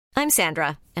I'm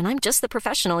Sandra, and I'm just the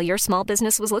professional your small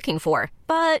business was looking for.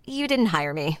 But you didn't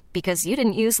hire me because you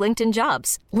didn't use LinkedIn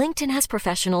Jobs. LinkedIn has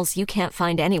professionals you can't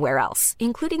find anywhere else,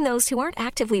 including those who aren't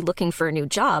actively looking for a new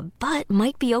job, but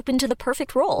might be open to the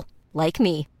perfect role, like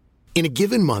me. In a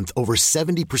given month, over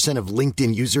 70% of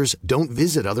LinkedIn users don't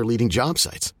visit other leading job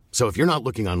sites. So if you're not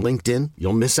looking on LinkedIn,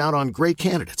 you'll miss out on great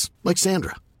candidates like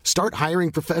Sandra. Start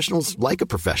hiring professionals like a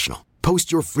professional.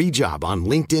 Post your free job on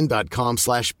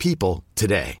linkedin.com/people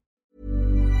today.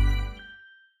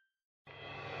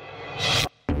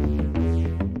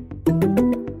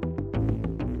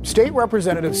 State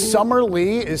Representative Summer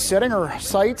Lee is setting her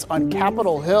sights on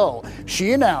Capitol Hill.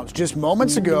 She announced just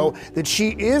moments ago that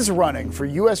she is running for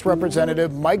U.S.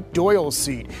 Representative Mike Doyle's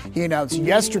seat. He announced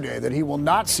yesterday that he will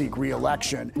not seek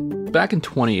re-election. Back in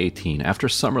 2018, after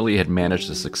Summer Lee had managed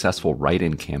a successful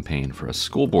write-in campaign for a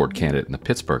school board candidate in the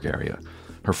Pittsburgh area,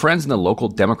 her friends in the local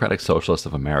Democratic Socialists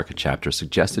of America chapter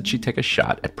suggested she take a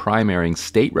shot at primarying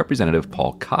State Representative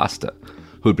Paul Costa,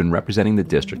 who had been representing the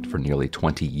district for nearly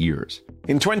 20 years.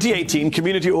 In 2018,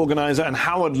 community organizer and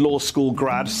Howard Law School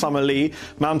grad Summer Lee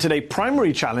mounted a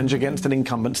primary challenge against an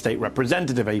incumbent state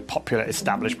representative, a popular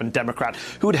establishment Democrat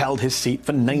who had held his seat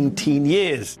for 19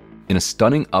 years. In a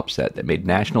stunning upset that made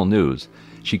national news,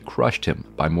 she crushed him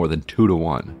by more than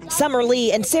 2-1. Summer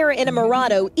Lee and Sarah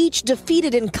Innamorato each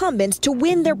defeated incumbents to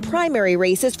win their primary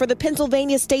races for the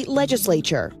Pennsylvania state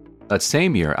legislature. That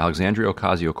same year, Alexandria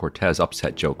Ocasio-Cortez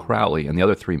upset Joe Crowley, and the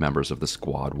other 3 members of the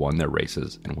squad won their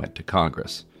races and went to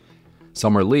Congress.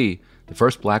 Summer Lee, the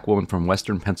first black woman from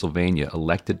western Pennsylvania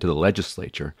elected to the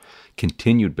legislature,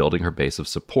 continued building her base of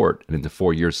support, and in the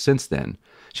 4 years since then,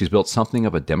 she's built something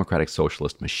of a democratic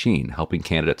socialist machine, helping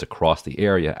candidates across the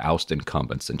area oust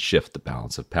incumbents and shift the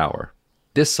balance of power.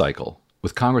 This cycle,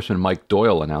 with Congressman Mike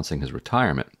Doyle announcing his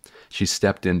retirement, she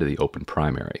stepped into the open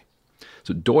primary.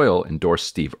 So Doyle endorsed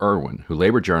Steve Irwin, who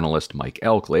labor journalist Mike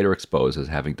Elk later exposed as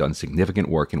having done significant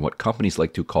work in what companies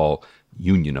like to call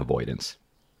union avoidance.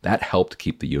 That helped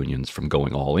keep the unions from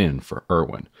going all in for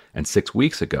Irwin. And 6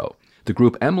 weeks ago, the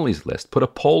group Emily's List put a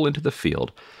poll into the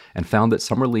field and found that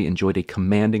Summer Lee enjoyed a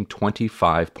commanding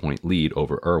 25-point lead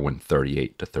over Irwin,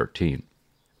 38-13.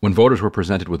 When voters were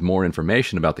presented with more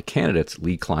information about the candidates,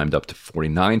 Lee climbed up to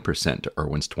 49% to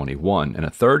Irwin's 21%, and a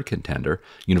third contender,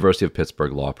 University of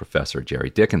Pittsburgh law professor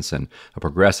Jerry Dickinson, a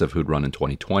progressive who'd run in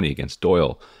 2020 against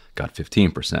Doyle, got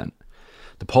 15%.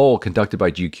 The poll, conducted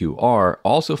by GQR,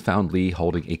 also found Lee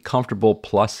holding a comfortable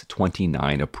plus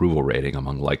 29 approval rating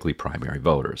among likely primary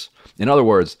voters. In other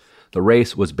words, the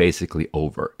race was basically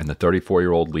over, and the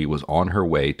 34-year-old Lee was on her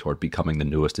way toward becoming the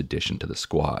newest addition to the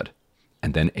squad.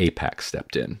 And then AIPAC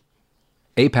stepped in.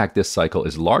 AIPAC this cycle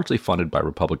is largely funded by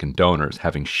Republican donors,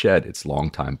 having shed its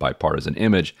longtime bipartisan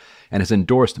image, and has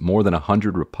endorsed more than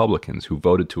 100 Republicans who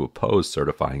voted to oppose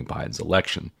certifying Biden's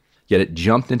election. Yet it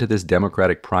jumped into this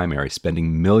Democratic primary,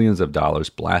 spending millions of dollars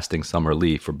blasting Summer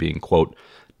Lee for being, quote,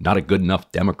 not a good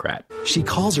enough Democrat. She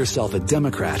calls herself a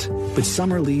Democrat, but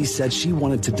Summer Lee said she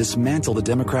wanted to dismantle the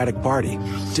Democratic Party.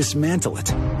 Dismantle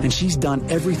it. And she's done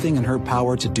everything in her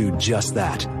power to do just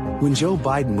that. When Joe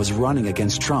Biden was running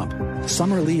against Trump,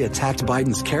 Summer Lee attacked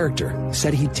Biden's character,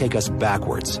 said he'd take us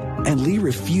backwards. And Lee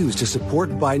refused to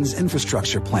support Biden's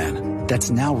infrastructure plan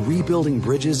that's now rebuilding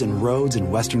bridges and roads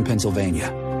in western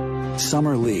Pennsylvania.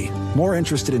 Summer Lee, more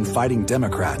interested in fighting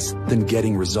Democrats than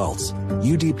getting results.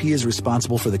 UDP is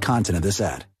responsible for the content of this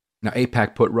ad. Now,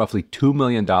 AIPAC put roughly $2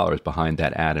 million behind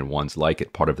that ad and ones like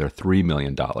it, part of their $3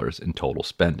 million in total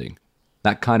spending.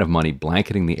 That kind of money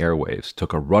blanketing the airwaves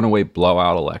took a runaway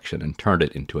blowout election and turned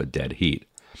it into a dead heat.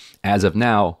 As of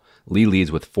now, Lee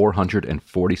leads with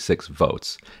 446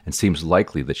 votes and seems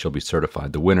likely that she'll be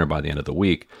certified the winner by the end of the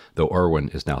week, though Irwin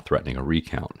is now threatening a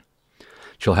recount.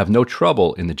 She'll have no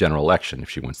trouble in the general election if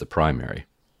she wins the primary.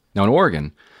 Now in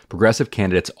Oregon, progressive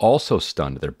candidates also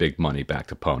stunned their big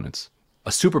money-backed opponents.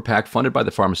 A super PAC funded by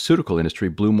the pharmaceutical industry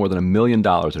blew more than $1 million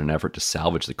in an effort to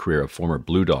salvage the career of former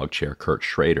Blue Dog chair Kurt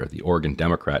Schrader, the Oregon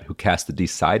Democrat who cast the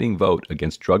deciding vote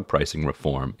against drug pricing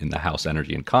reform in the House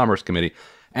Energy and Commerce Committee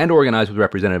and organized with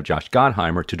Representative Josh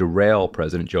Gottheimer to derail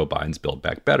President Joe Biden's Build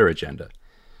Back Better agenda.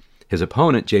 His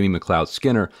opponent, Jamie McLeod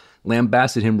Skinner,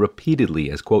 lambasted him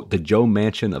repeatedly as, quote, the Joe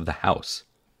Manchin of the House.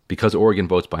 Because Oregon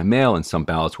votes by mail and some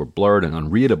ballots were blurred and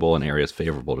unreadable in areas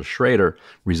favorable to Schrader,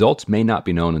 results may not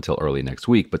be known until early next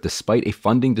week, but despite a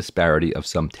funding disparity of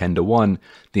some 10-1,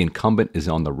 the incumbent is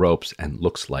on the ropes and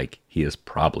looks like he is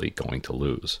probably going to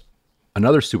lose.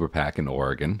 Another super PAC in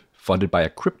Oregon, funded by a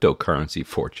cryptocurrency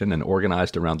fortune and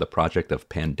organized around the project of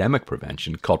pandemic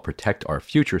prevention called Protect Our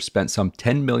Future, spent some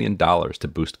 $10 million to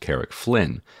boost Carrick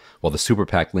Flynn, while the super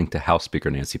PAC linked to House Speaker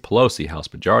Nancy Pelosi,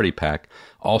 House Majority PAC,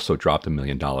 also dropped $1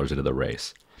 million into the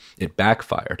race. It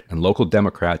backfired, and local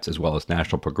Democrats as well as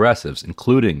national progressives,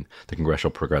 including the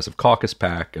Congressional Progressive Caucus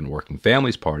PAC and Working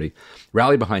Families Party,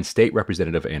 rallied behind State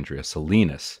Representative Andrea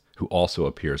Salinas, who also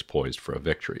appears poised for a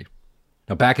victory.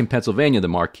 Now, back in Pennsylvania, the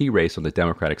marquee race on the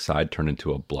Democratic side turned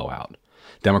into a blowout.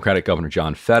 Democratic Governor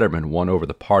John Fetterman won over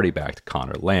the party-backed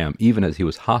Connor Lamb, even as he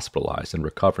was hospitalized and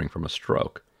recovering from a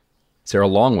stroke. Sarah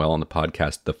Longwell on the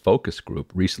podcast The Focus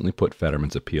Group recently put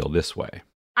Fetterman's appeal this way.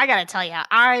 I gotta tell you,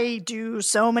 I do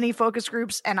so many focus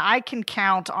groups, and I can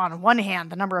count on one hand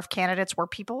the number of candidates where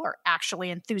people are actually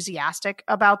enthusiastic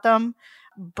about them,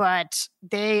 but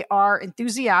they are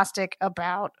enthusiastic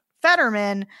about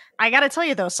Fetterman. I gotta tell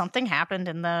you, though, something happened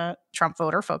in the Trump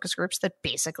voter focus groups that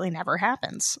basically never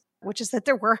happens, which is that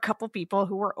there were a couple people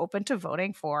who were open to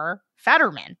voting for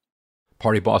Fetterman.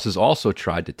 Party bosses also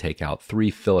tried to take out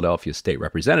 3 Philadelphia state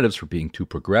representatives for being too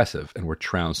progressive and were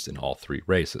trounced in all 3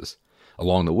 races.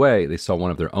 Along the way, they saw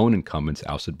one of their own incumbents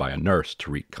ousted by a nurse,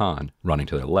 Tariq Khan, running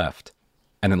to their left.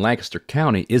 And in Lancaster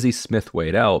County, Izzy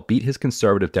Smith-Waddell beat his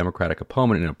conservative Democratic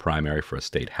opponent in a primary for a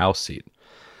state House seat.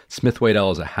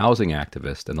 Smith-Waddell is a housing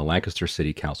activist and the Lancaster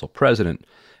City Council president,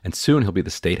 and soon he'll be the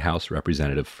state House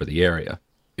representative for the area.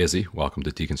 Izzy, welcome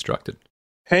to Deconstructed.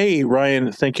 Hey,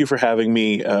 Ryan, thank you for having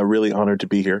me. Really honored to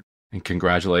be here. And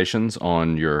congratulations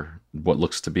on your what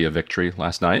looks to be a victory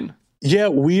last night. Yeah,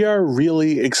 we are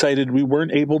really excited. We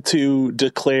weren't able to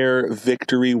declare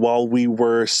victory while we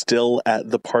were still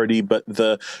at the party, but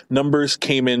the numbers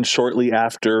came in shortly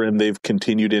after, and they've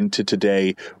continued into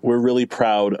today. We're really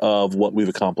proud of what we've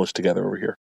accomplished together over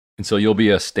here. And so you'll be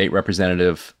a state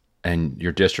representative, and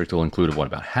your district will include,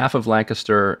 about half of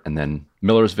Lancaster, and then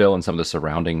Millersville and some of the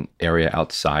surrounding area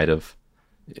outside of,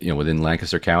 within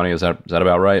Lancaster County. Is that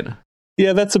about right?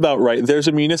 Yeah, that's about right. There's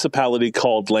a municipality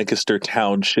called Lancaster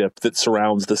Township that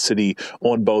surrounds the city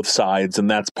on both sides, and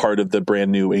that's part of the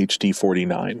brand new HD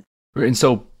 49. And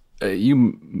so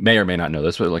you may or may not know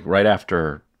this, but right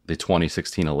after the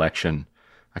 2016 election,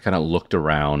 I kind of looked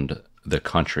around the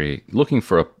country looking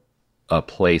for a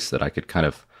place that I could kind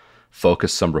of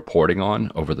focus some reporting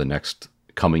on over the next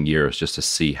coming years, just to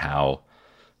see how,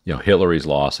 Hillary's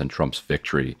loss and Trump's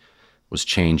victory was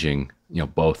changing,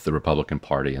 both the Republican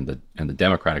Party and the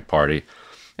Democratic Party.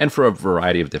 And for a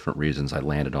variety of different reasons, I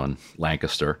landed on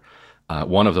Lancaster.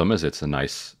 One of them is it's a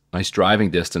nice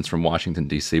driving distance from Washington,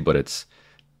 D.C., but it's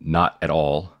not at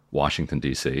all Washington,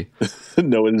 D.C.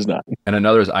 No, it is not. And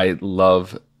another is I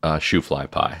love shoe fly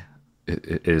pie.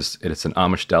 It's an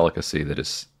Amish delicacy that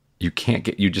is you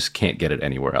just can't get it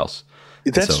anywhere else.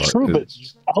 That's true, but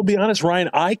I'll be honest, Ryan,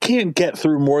 I can't get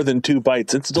through more than 2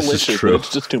 bites. It's delicious, but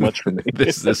it's just too much for me.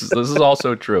 This is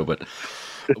also true, but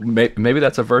maybe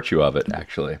that's a virtue of it,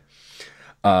 actually.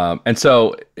 And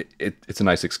so it's a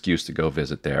nice excuse to go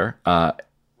visit there.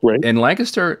 Right. And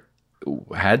Lancaster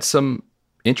had some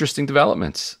interesting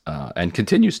developments and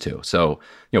continues to. So,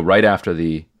 right after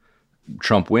the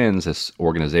Trump wins, this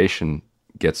organization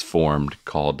gets formed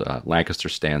called Lancaster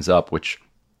Stands Up, which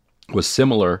was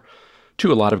similar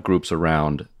to a lot of groups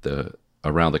around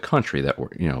the country that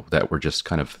were just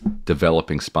kind of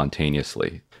developing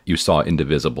spontaneously. You saw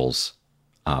indivisibles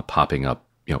popping up,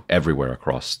 everywhere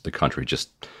across the country,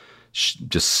 just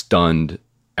stunned,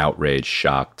 outraged,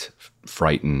 shocked,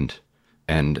 frightened,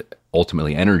 and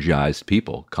ultimately energized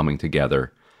people coming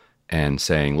together and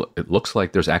saying, it looks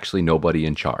like there's actually nobody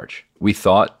in charge. We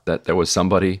thought that there was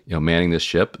somebody, manning this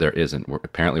ship. There isn't.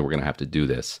 Apparently, we're going to have to do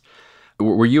this.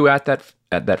 Were you at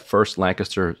that first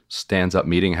Lancaster Stands Up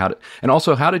meeting? How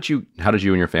did you and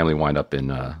your family wind up in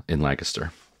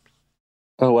Lancaster?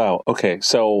 Oh, wow. Okay.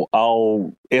 So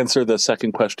I'll answer the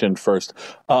second question first.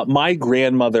 My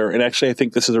grandmother, and actually I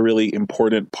think this is a really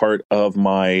important part of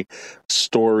my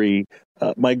story.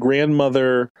 My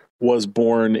grandmother was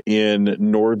born in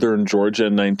northern Georgia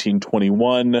in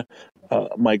 1921.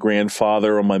 My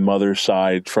grandfather on my mother's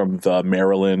side from the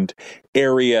Maryland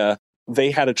area.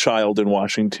 They had a child in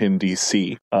Washington,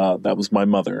 D.C. That was my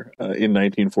mother in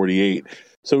 1948.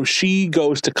 So she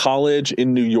goes to college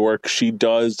in New York. She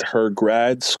does her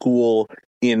grad school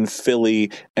in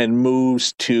Philly and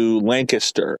moves to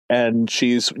Lancaster. And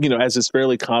she's, as is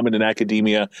fairly common in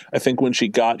academia, I think when she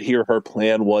got here, her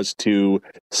plan was to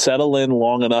settle in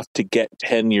long enough to get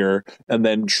tenure and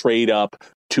then trade up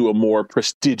to a more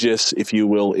prestigious, if you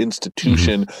will,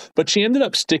 institution. But she ended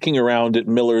up sticking around at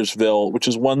Millersville, which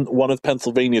is one of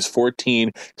Pennsylvania's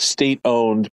 14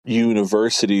 state-owned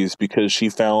universities, because she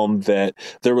found that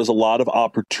there was a lot of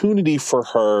opportunity for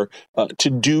her to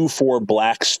do for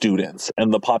Black students,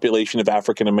 and the population of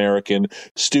African American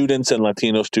students and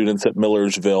Latino students at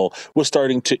Millersville was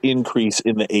starting to increase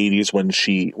in the 80s when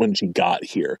she got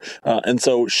here. And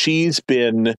so she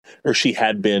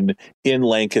had been in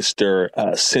Lancaster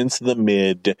since the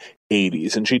mid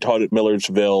 80s, and she taught at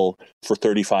Millersville for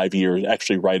 35 years,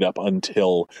 actually right up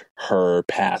until her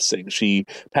passing. She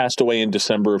passed away in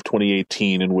December of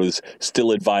 2018 and was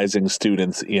still advising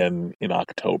students in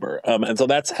October. And so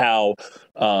that's how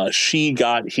she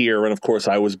got here. And of course,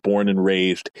 I was born and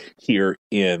raised here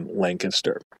in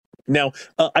Lancaster. Now,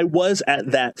 I was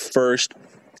at that first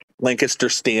Lancaster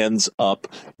Stands Up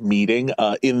meeting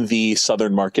in the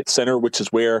Southern Market Center, which is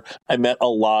where I met a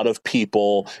lot of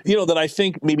people, that I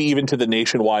think maybe even to the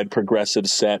nationwide progressive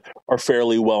set are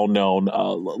fairly well known,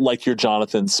 like your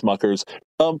Jonathan Smuckers.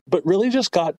 But really just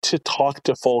got to talk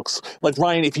to folks like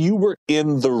Ryan. If you were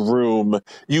in the room,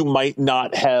 you might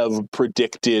not have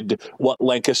predicted what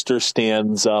Lancaster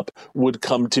Stands Up would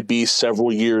come to be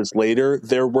several years later.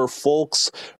 There were folks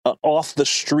off the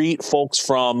street, folks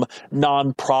from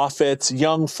nonprofits,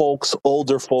 young folks,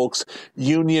 older folks,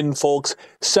 union folks,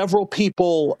 several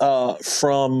people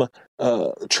from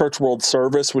Church World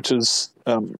Service, which is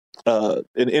an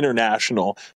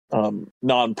international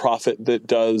nonprofit that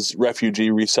does refugee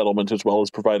resettlement as well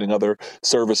as providing other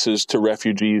services to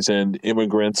refugees and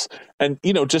immigrants, and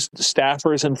just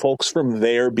staffers and folks from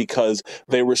there, because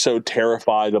they were so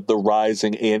terrified of the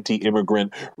rising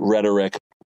anti-immigrant rhetoric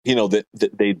that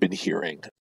they'd been hearing.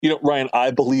 Ryan,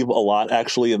 I believe a lot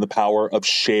actually in the power of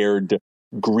shared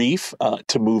grief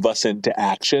to move us into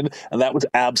action. And that was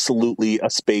absolutely a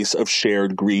space of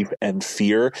shared grief and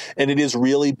fear. And it has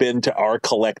really been to our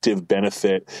collective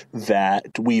benefit that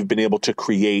we've been able to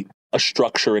create a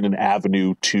structure and an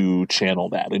avenue to channel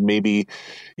that. And maybe,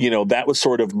 that was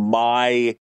sort of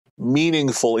my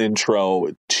meaningful intro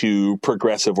to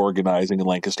progressive organizing in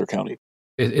Lancaster County.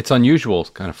 It's unusual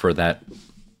kind of for that,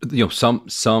 some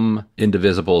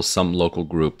indivisibles, some local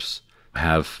groups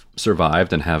have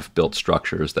survived and have built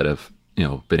structures that have,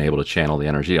 been able to channel the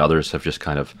energy. Others have just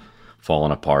kind of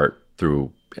fallen apart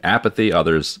through apathy.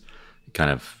 Others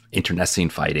kind of internecine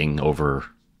fighting over,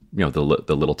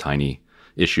 the little tiny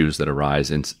issues that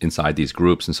arise inside these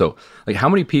groups. And so, how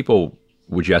many people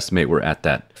would you estimate were at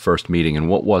that first meeting, and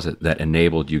what was it that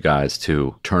enabled you guys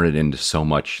to turn it into so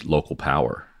much local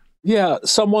power? Yeah,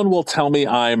 someone will tell me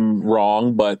I'm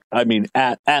wrong, but I mean,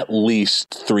 at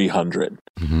least 300.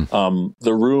 Mm-hmm.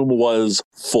 The room was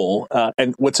full.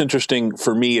 And what's interesting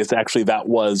for me is actually that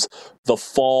was the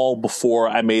fall before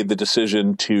I made the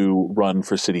decision to run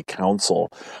for city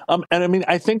council. And I mean,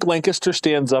 I think Lancaster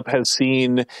Stands Up has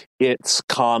seen its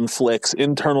conflicts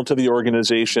internal to the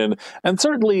organization and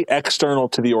certainly external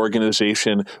to the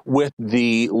organization with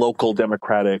the local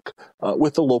Democratic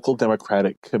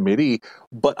committee.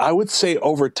 But I would say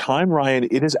over time, Ryan,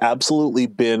 it has absolutely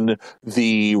been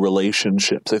the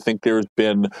relationships. I think there's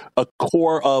been a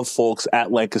core of folks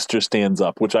at Lancaster Stands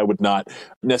Up, which I would not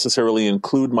necessarily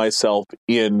include myself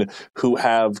in, who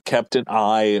have kept an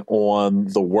eye on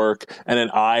the work and an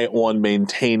eye on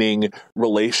maintaining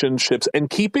relationships and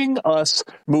keeping us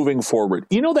moving forward.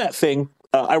 You know that thing?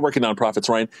 I work in nonprofits,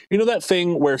 Ryan. You know that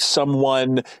thing where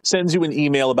someone sends you an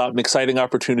email about an exciting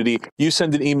opportunity, you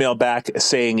send an email back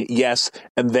saying yes,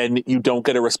 and then you don't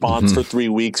get a response for 3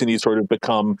 weeks and you sort of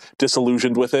become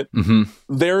disillusioned with it? Mm-hmm.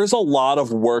 There's a lot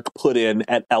of work put in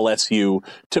at LSU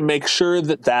to make sure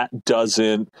that that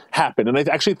doesn't happen. And I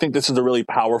actually think this is a really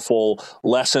powerful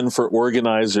lesson for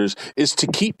organizers, is to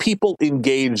keep people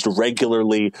engaged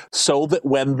regularly so that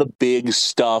when the big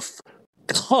stuff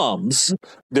comes,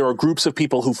 there are groups of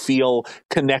people who feel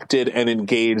connected and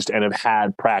engaged and have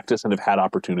had practice and have had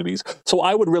opportunities. So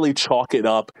I would really chalk it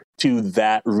up to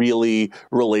that really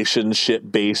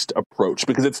relationship-based approach,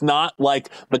 because it's not like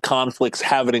the conflicts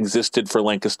haven't existed for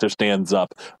Lancaster Stands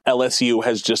Up. LSU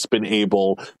has just been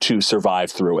able to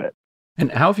survive through it.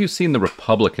 And how have you seen the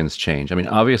Republicans change? I mean,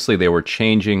 obviously they were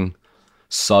changing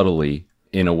subtly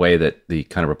in a way that the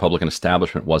kind of Republican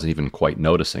establishment wasn't even quite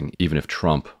noticing, even if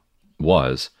Trump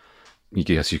was. I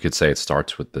guess you could say it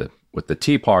starts with the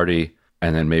Tea Party,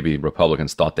 and then maybe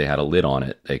Republicans thought they had a lid on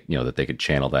it, that they could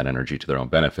channel that energy to their own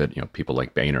benefit. People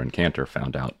like Boehner and Cantor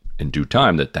found out in due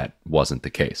time that wasn't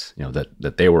the case.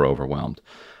 That they were overwhelmed.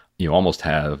 You almost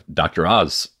have Dr.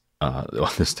 Oz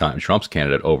this time, Trump's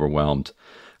candidate, overwhelmed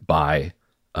by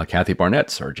Kathy Barnett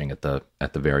surging at the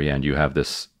very end. You have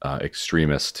this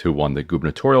extremist who won the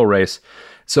gubernatorial race.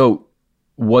 So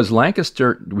was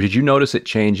Lancaster, did you notice it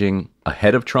changing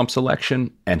ahead of Trump's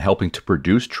election and helping to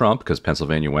produce Trump because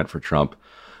Pennsylvania went for Trump?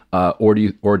 Or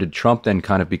did Trump then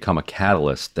kind of become a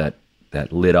catalyst that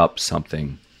lit up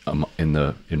something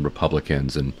in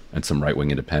Republicans and some right-wing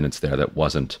independents there that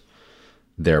wasn't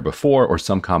there before, or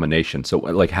some combination? So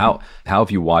like how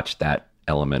have you watched that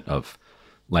element of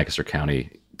Lancaster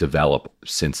County develop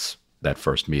since that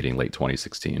first meeting late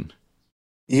 2016?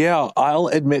 Yeah, I'll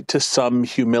admit to some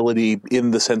humility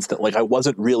in the sense that, like, I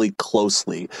wasn't really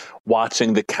closely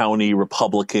watching the county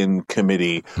Republican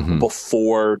committee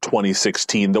before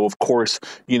 2016, though, of course,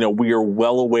 we are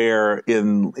well aware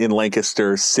in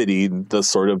Lancaster City, the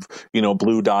sort of,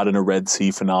 blue dot in a Red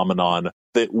Sea phenomenon,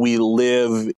 that we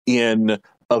live in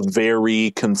a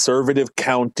very conservative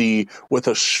county with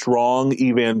a strong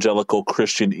evangelical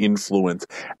Christian influence.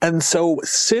 And so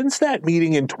since that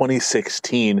meeting in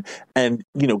 2016 and,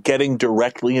 getting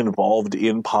directly involved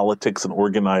in politics and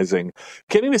organizing,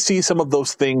 getting to see some of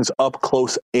those things up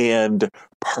close and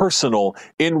personal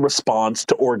in response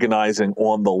to organizing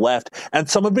on the left. And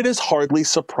some of it is hardly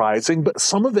surprising, but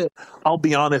some of it, I'll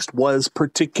be honest, was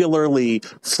particularly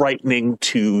frightening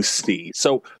to see.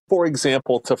 So, for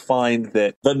example, to find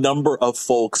that the number of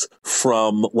folks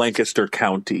from Lancaster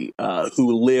County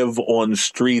who live on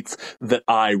streets that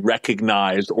I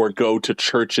recognize or go to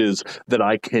churches that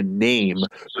I can name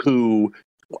who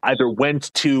either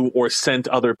went to or sent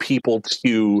other people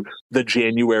to the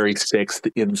January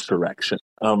 6th insurrection.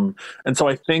 And so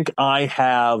I think I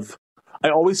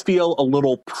always feel a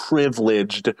little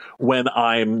privileged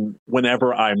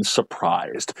whenever I'm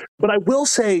surprised. But I will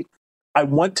say, I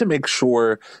want to make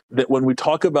sure that when we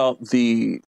talk about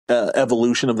the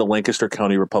evolution of the Lancaster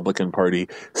County Republican Party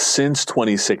since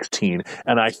 2016,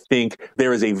 and I think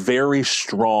there is a very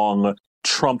strong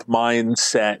Trump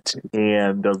mindset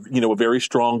and a very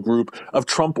strong group of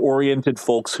Trump-oriented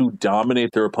folks who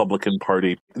dominate the Republican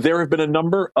Party. There have been a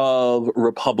number of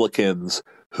Republicans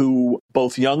who,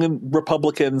 both young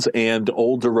Republicans and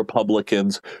older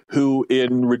Republicans, who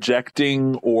in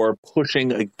rejecting or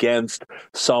pushing against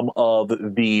some of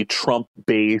the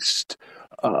Trump-based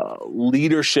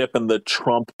leadership and the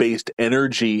Trump-based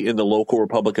energy in the local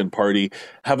Republican Party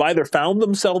have either found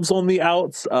themselves on the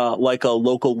outs, like a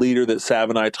local leader that Sav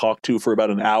and I talked to for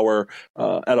about an hour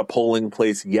at a polling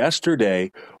place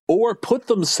yesterday, or put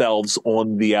themselves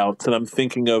on the outs. And I'm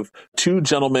thinking of two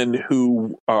gentlemen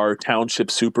who are township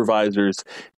supervisors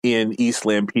in East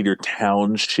Lampeter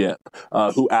Township,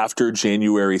 who after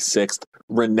January 6th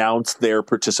renounced their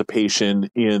participation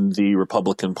in the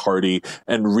Republican Party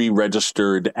and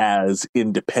re-registered as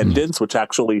independents, which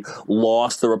actually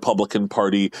lost the Republican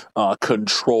Party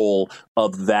control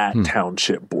of that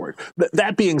township board.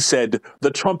 That being said,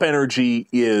 the Trump energy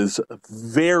is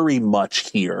very much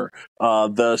here.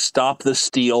 The stop the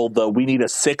steal, we need a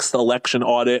sixth election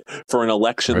audit for an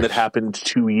election that happened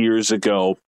 2 years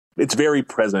ago. It's very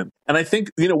present. And I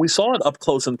think, we saw it up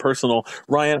close and personal.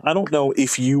 Ryan, I don't know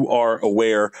if you are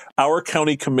aware, our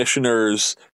county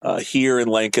commissioners here in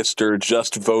Lancaster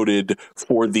just voted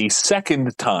for the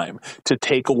second time to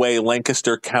take away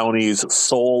Lancaster County's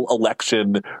sole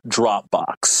election drop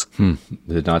box.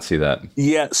 Did not see that.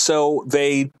 Yeah, so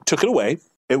they took it away.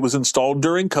 It was installed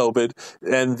during COVID,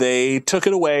 and they took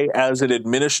it away as an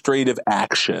administrative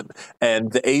action.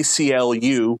 And the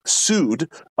ACLU sued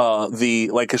the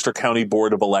Lancaster County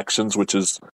Board of Elections, which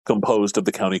is composed of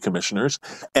the county commissioners.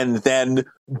 And then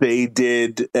they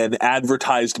did an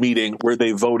advertised meeting where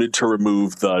they voted to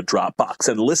remove the drop box.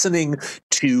 And listening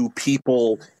to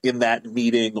people in that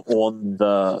meeting on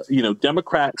the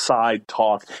Democrat side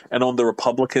talk and on the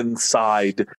Republican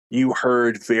side, you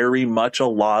heard very much a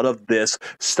lot of this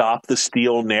stop the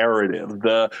steal narrative.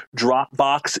 The drop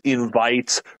box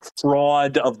invites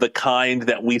fraud of the kind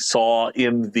that we saw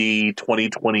in the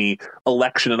 2020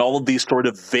 election, and all of these sort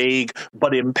of vague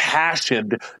but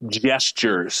impassioned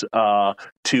gestures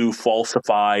to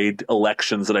falsified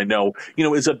elections that I know,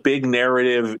 is a big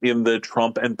narrative in the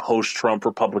Trump and post-Trump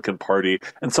Republican Party.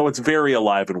 And so it's very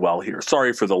alive and well here.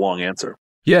 Sorry for the long answer.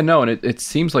 Yeah, no, and it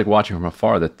seems like watching from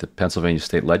afar that the Pennsylvania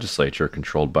state legislature,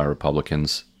 controlled by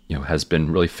Republicans, has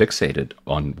been really fixated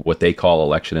on what they call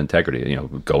election integrity,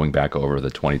 going back over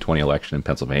the 2020 election in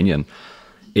Pennsylvania. And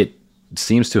it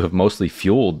seems to have mostly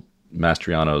fueled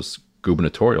Mastriano's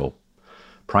gubernatorial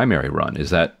primary run.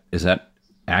 Is that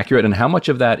accurate? And how much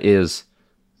of that is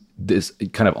this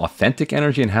kind of authentic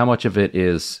energy, and how much of it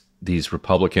is these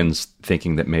Republicans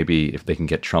thinking that maybe if they can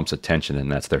get Trump's attention,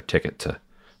 and that's their ticket to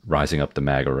rising up the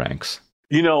MAGA ranks?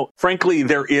 Frankly,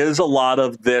 there is a lot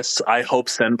of this I hope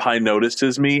Senpai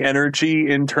notices me energy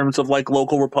in terms of like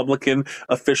local Republican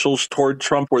officials toward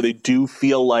Trump, where they do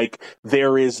feel like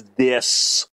there is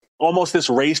this almost this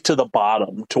race to the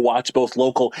bottom to watch both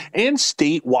local and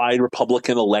statewide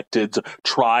Republican electeds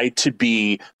try to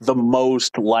be the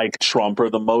most like Trump or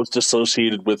the most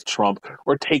associated with Trump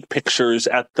or take pictures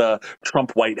at the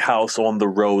Trump White House on the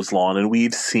Rose Lawn. And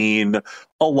we've seen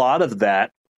a lot of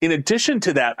that. In addition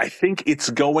to that, I think it's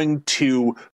going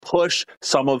to push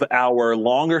some of our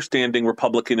longer-standing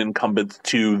Republican incumbents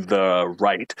to the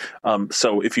right.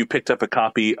 So if you picked up a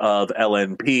copy of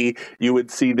LNP, you would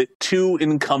see that 2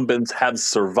 incumbents have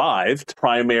survived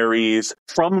primaries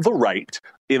from the right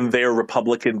in their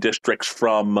Republican districts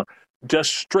from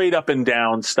just straight up and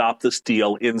down, stop the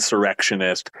steal,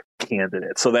 insurrectionist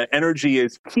candidates. So that energy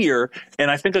is here.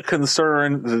 And I think a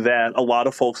concern that a lot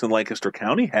of folks in Lancaster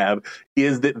County have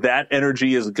is that that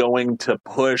energy is going to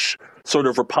push sort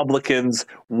of Republicans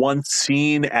once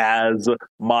seen as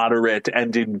moderate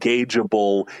and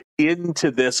engageable into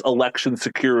this election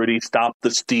security, stop the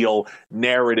steal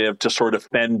narrative to sort of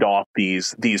fend off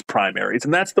these primaries.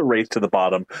 And that's the race to the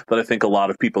bottom that I think a lot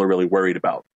of people are really worried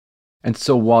about. And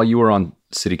so while you were on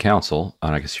city council,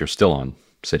 and I guess you're still on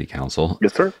city council.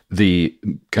 Yes, sir. The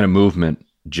kind of movement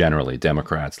generally,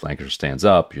 Democrats, Lancaster Stands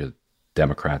Up,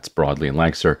 Democrats broadly in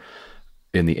Lancaster,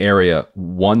 in the area,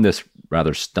 won this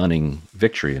rather stunning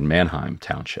victory in Manheim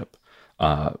Township,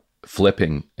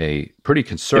 flipping a pretty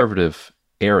conservative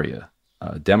area,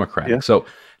 Democratic. Yeah. So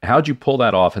how'd you pull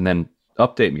that off? And then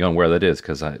update me on where that is,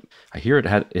 because I hear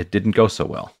it didn't go so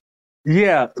well.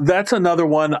 Yeah, that's another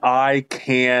one I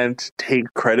can't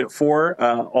take credit for.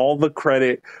 All the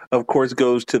credit, of course,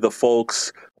 goes to the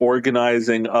folks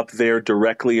organizing up there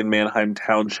directly in Manheim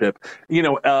Township.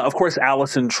 Of course,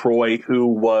 Allison Troy, who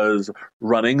was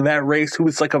running that race, who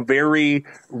was like a very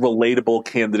relatable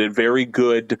candidate, very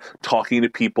good talking to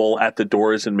people at the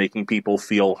doors and making people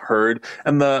feel heard.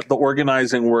 And the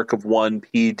organizing work of one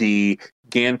PD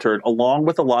Gantert, along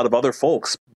with a lot of other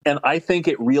folks. And I think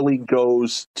it really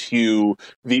goes to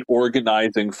the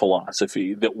organizing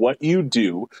philosophy that what you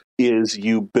do is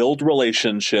you build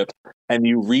relationships and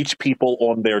you reach people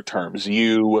on their terms.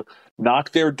 You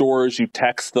knock their doors, you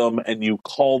text them, and you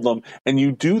call them, and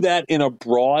you do that in a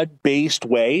broad-based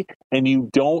way, and you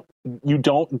don't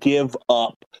give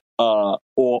up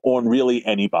on really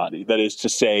anybody. That is to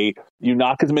say, you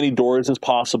knock as many doors as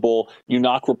possible, you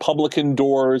knock Republican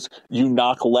doors, you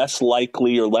knock less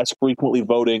likely or less frequently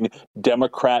voting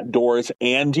Democrat doors,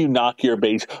 and you knock your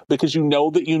base because you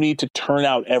know that you need to turn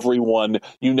out everyone.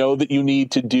 You know that you need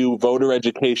to do voter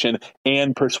education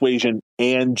and persuasion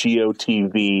and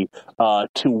GOTV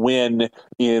to win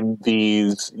in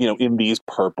these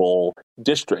purple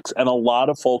districts. And a lot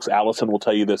of folks, Allison will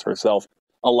tell you this herself,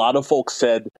 a lot of folks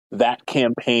said that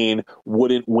campaign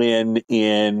wouldn't win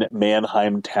in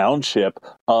Manheim Township,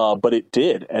 but it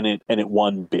did, and it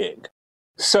won big.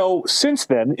 So since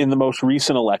then, in the most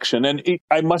recent election, and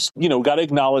I must, got to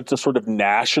acknowledge the sort of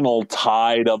national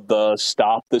tide of the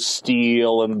Stop the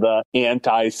Steal and the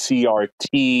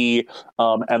anti-CRT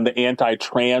and the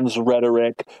anti-trans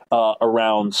rhetoric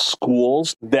around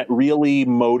schools that really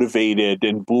motivated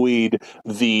and buoyed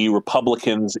the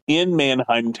Republicans in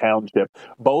Manheim Township,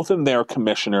 both in their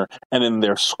commissioner and in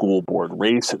their school board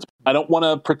races. I don't want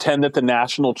to pretend that the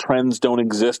national trends don't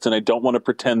exist, and I don't want to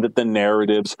pretend that the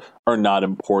narratives are not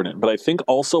important. But I think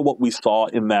also what we saw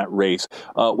in that race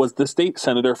was the state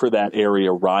senator for that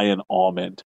area, Ryan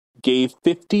Almond, gave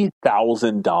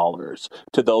 $50,000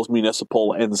 to those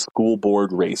municipal and school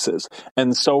board races.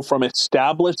 And so from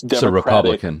established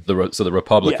Democratic... The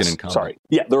Republican incumbent.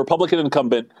 The Republican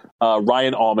incumbent,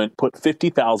 Ryan Almond, put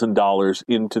 $50,000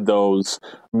 into those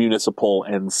municipal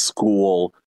and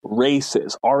school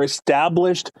races. Our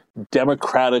established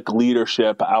Democratic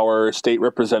leadership, our state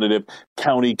representative,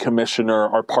 county commissioner,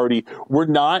 our party, were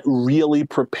not really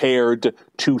prepared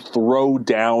to throw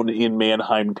down in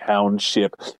Manheim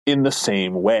Township in the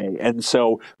same way. And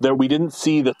so we didn't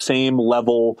see the same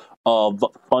level of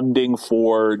funding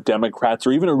for Democrats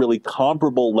or even a really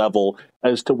comparable level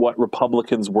as to what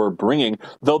Republicans were bringing,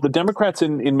 though the Democrats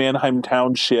in Manheim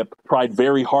Township tried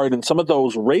very hard, and some of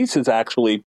those races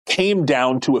actually came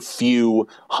down to a few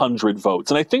hundred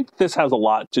votes. And I think this has a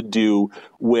lot to do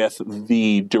with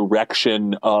the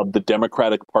direction of the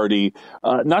Democratic Party,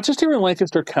 not just here in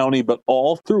Lancaster County, but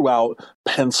all throughout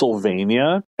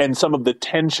Pennsylvania, and some of the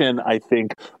tension, I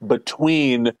think,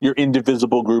 between your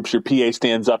indivisible groups, your PA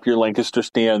Stands Up, your Lancaster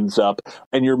Stands Up,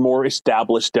 and your more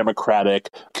established Democratic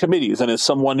committees. And as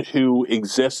someone who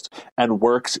exists and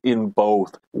works in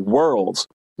both worlds,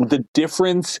 the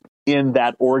difference in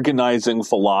that organizing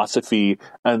philosophy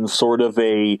and sort of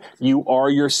a you are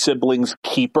your siblings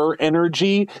keeper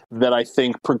energy that I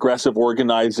think progressive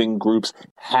organizing groups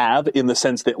have, in the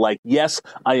sense that, like, yes,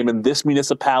 I am in this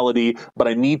municipality, but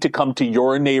I need to come to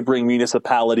your neighboring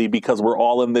municipality because we're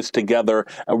all in this together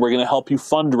and we're going to help you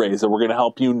fundraise and we're going to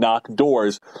help you knock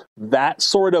doors. That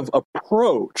sort of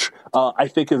approach, I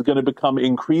think, is going to become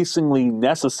increasingly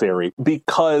necessary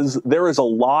because there is a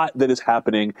lot that is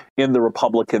happening in the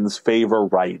Republicans' favor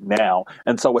right now.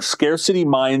 And so a scarcity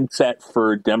mindset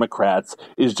for Democrats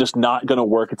is just not going to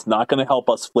work. It's not going to help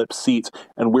us flip seats.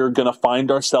 And we're going to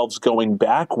find ourselves going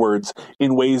backwards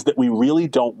in ways that we really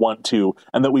don't want to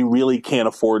and that we really can't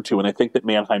afford to. And I think that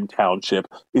Manheim Township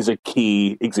is a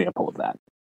key example of that.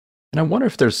 And I wonder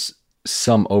if there's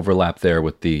some overlap there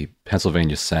with the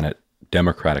Pennsylvania Senate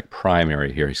Democratic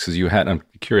primary here, because I'm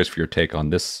curious for your take on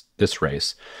this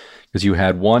race, because you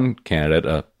had one candidate,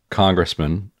 a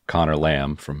Congressman, Connor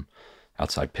Lamb from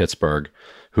outside Pittsburgh,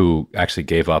 who actually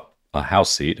gave up a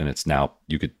House seat, and it's now,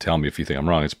 you could tell me if you think I'm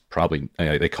wrong, it's probably,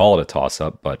 they call it a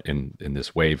toss-up, but in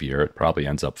this wave year, it probably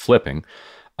ends up flipping.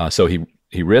 So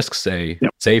he risks a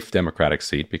safe Democratic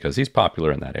seat because he's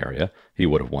popular in that area. He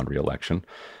would have won re-election.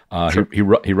 Sure.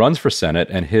 He runs for Senate,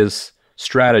 and his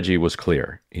strategy was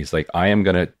clear. He's like, I am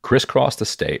going to crisscross the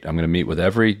state. I'm going to meet with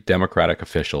every Democratic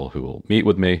official who will meet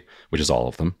with me, which is all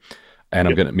of them. And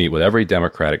I'm going to meet with every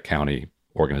Democratic county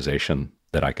organization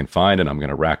that I can find. And I'm going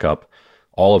to rack up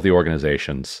all of the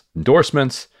organization's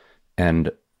endorsements. And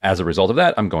as a result of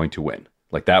that, I'm going to win.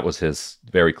 Like, that was his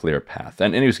very clear path.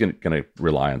 And he was going to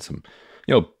rely on some,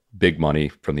 big money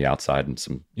from the outside and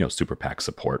some, super PAC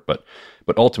support. But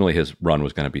ultimately his run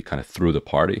was going to be kind of through the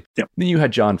party. Yep. Then you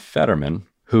had John Fetterman,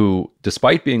 who,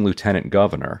 despite being lieutenant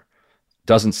governor,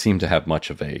 doesn't seem to have much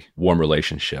of a warm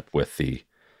relationship with the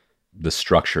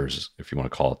structures, if you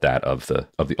want to call it that, of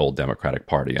the old Democratic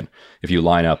Party. And if you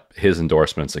line up his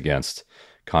endorsements against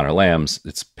Connor Lamb's,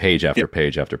 it's page after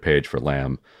page after page for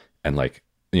Lamb and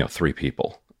 3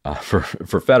 people for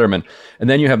Fetterman. And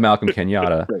then you have Malcolm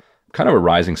Kenyatta, kind of a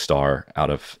rising star out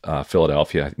of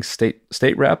Philadelphia, I think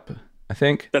state rep, I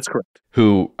think. That's correct.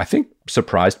 Who I think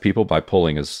surprised people by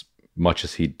pulling as much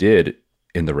as he did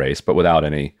in the race, but without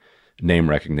any name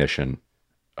recognition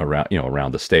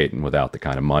around the state, and without the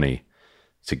kind of money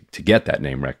to get that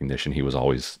name recognition. He was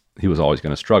always going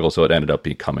to struggle. So it ended up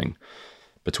becoming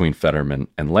between Fetterman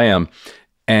and Lamb.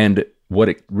 And what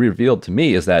it revealed to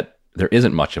me is that there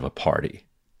isn't much of a party.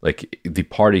 Like, the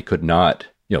party could not,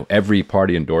 every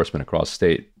party endorsement across the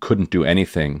state couldn't do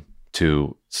anything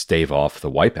to stave off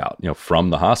the wipeout. From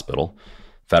the hospital,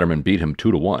 Fetterman beat him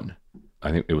 2-1.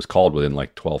 I think it was called within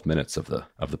 12 minutes of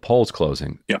the polls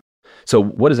closing. Yeah. So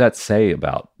what does that say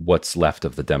about what's left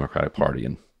of the Democratic Party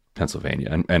in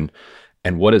Pennsylvania? And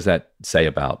what does that say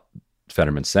about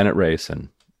Fetterman's Senate race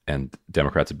and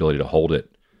Democrats' ability to hold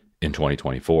it in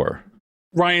 2024?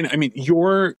 Ryan, I mean,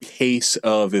 your case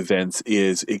of events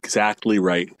is exactly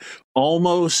right.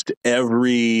 Almost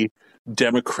every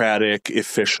Democratic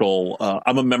official,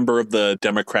 I'm a member of the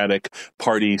Democratic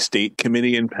Party State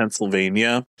Committee in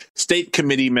Pennsylvania. State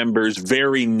committee members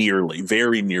very nearly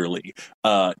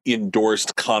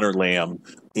endorsed Connor Lamb,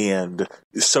 and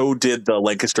so did the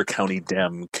Lancaster County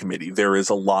Dem Committee. There is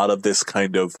a lot of this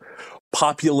kind of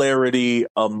popularity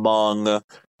among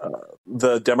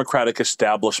the Democratic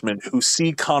establishment who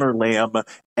see Connor Lamb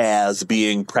as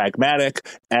being pragmatic,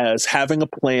 as having a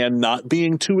plan, not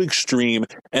being too extreme,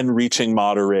 and reaching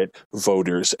moderate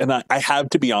voters. And I have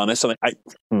to be honest,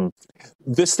 and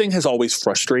this thing has always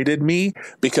frustrated me,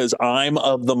 because I'm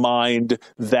of the mind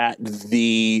that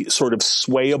the sort of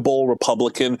swayable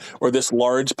Republican, or this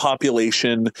large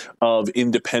population of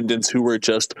independents who are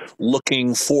just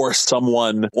looking for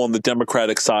someone on the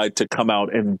Democratic side to come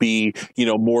out and be,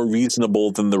 more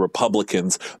reasonable than the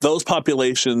Republicans, those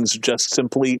populations just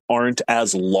simply aren't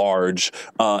as large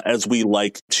as we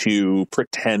like to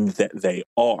pretend that they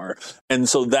are. And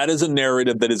so that is a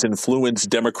narrative that has influenced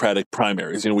Democratic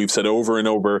primaries. We've said over and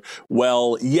over,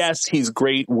 well, yes, he's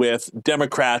great with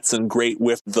Democrats and great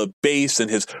with the base, and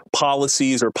his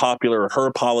policies are popular, or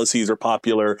her policies are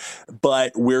popular,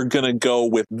 but we're going to go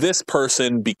with this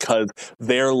person because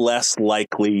they're less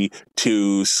likely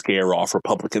to scare off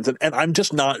Republicans. And I'm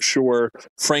just not sure,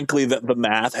 frankly, that the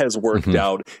math has worked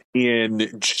out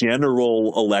in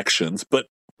general elections. But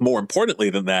more importantly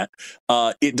than that,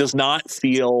 it does not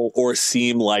feel or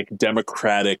seem like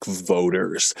Democratic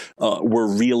voters were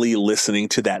really listening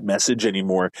to that message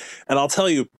anymore. And I'll tell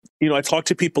you, I talk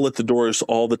to people at the doors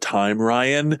all the time,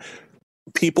 Ryan.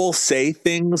 People say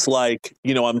things like,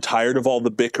 I'm tired of all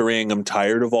the bickering. I'm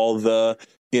tired of all the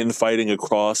infighting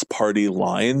across party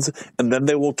lines, and then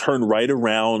they will turn right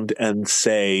around and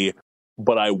say,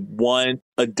 but I want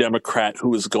a Democrat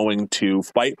who is going to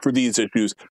fight for these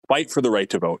issues, fight for the right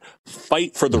to vote,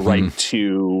 fight for the right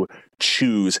to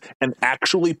choose, and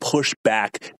actually push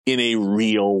back in a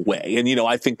real way. And,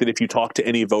 I think that if you talk to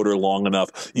any voter long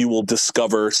enough, you will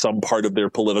discover some part of their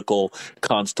political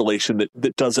constellation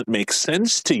that doesn't make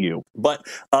sense to you. But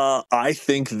I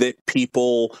think that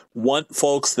people want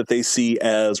folks that they see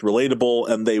as relatable,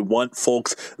 and they want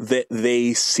folks that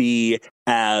they see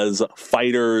as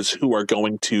fighters who are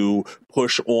going to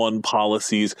push on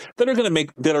policies that are going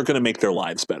to make their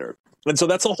lives better. And so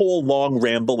that's a whole long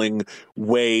rambling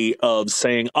way of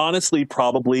saying, honestly,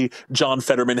 probably John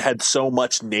Fetterman had so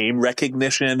much name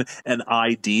recognition and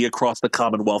ID across the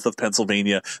Commonwealth of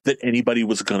Pennsylvania that anybody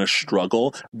was going to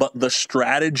struggle. But the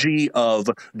strategy of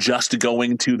just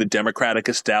going to the Democratic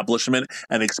establishment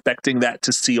and expecting that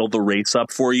to seal the race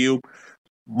up for you,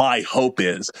 my hope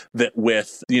is that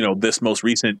with, this most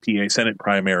recent PA Senate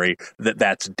primary,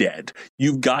 that's dead.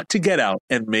 You've got to get out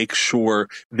and make sure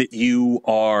that you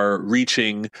are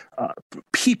reaching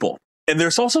people. And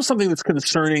there's also something that's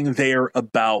concerning there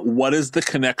about what is the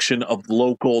connection of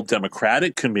local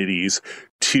Democratic committees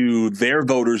to their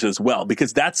voters as well,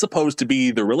 because that's supposed to be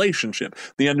the relationship.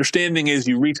 The understanding is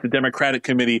you reach the Democratic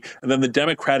committee, and then the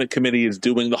Democratic committee is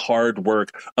doing the hard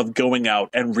work of going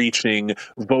out and reaching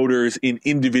voters in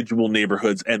individual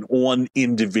neighborhoods and on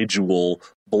individual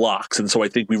blocks. And so I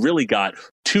think we really got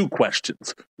two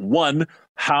questions. One,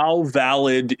 how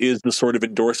valid is the sort of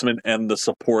endorsement and the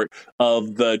support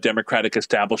of the Democratic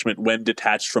establishment when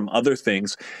detached from other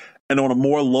things? And on a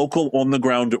more local,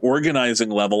 on-the-ground organizing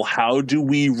level, how do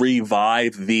we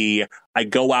revive I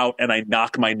go out and I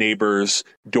knock my neighbors'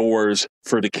 doors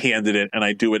for the candidate, and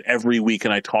I do it every week,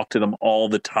 and I talk to them all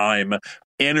the time,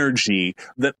 energy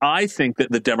that I think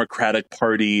that the Democratic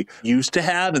Party used to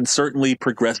have, and certainly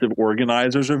progressive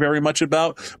organizers are very much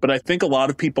about. But I think a lot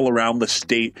of people around the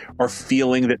state are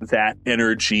feeling that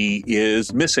energy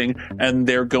is missing, and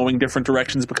they're going different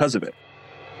directions because of it.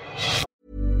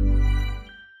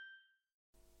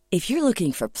 If you're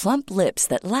looking for plump lips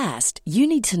that last, you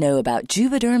need to know about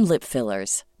Juvederm lip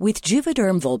fillers. With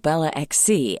Juvederm Volbella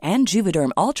XC and Juvederm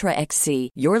Ultra XC,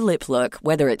 your lip look,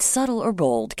 whether it's subtle or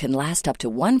bold, can last up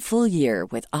to 1 full year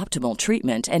with optimal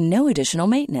treatment and no additional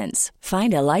maintenance.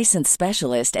 Find a licensed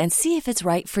specialist and see if it's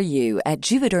right for you at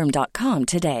Juvederm.com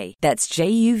today. That's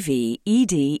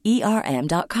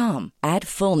JUVEDERM.com. Add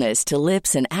fullness to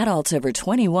lips in adults over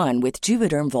 21 with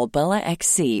Juvederm Volbella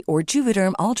XC or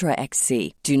Juvederm Ultra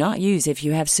XC. Do not use if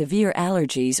you have severe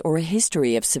allergies or a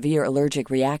history of severe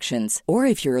allergic reactions, or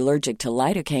if you're allergic to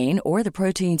lidocaine or the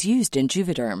proteins used in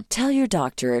Juvederm. Tell your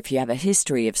doctor if you have a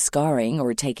history of scarring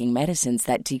or taking medicines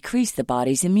that decrease the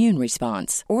body's immune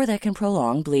response or that can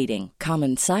prolong bleeding.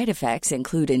 Common side effects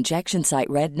include injection site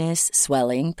redness,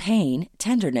 swelling, pain,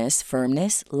 tenderness,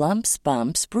 firmness, lumps,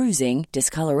 bumps, bruising,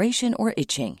 discoloration, or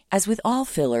itching. As with all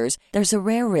fillers, there's a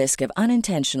rare risk of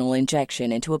unintentional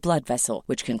injection into a blood vessel,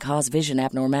 which can cause vision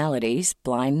abnormalities,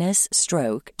 blindness,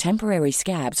 stroke, temporary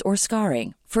scabs, or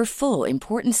scarring. For full,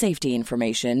 important safety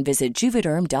information, visit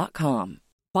Juvederm.com.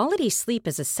 Quality sleep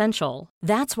is essential.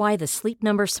 That's why the Sleep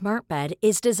Number Smart Bed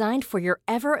is designed for your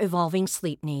ever-evolving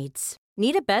sleep needs.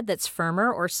 Need a bed that's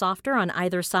firmer or softer on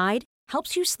either side?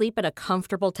 Helps you sleep at a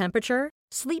comfortable temperature?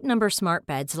 Sleep Number Smart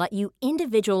Beds let you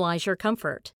individualize your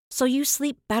comfort, so you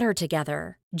sleep better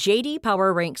together. J.D.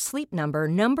 Power ranks Sleep Number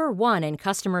number 1 in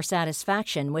customer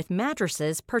satisfaction with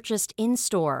mattresses purchased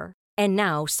in-store. And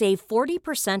now, save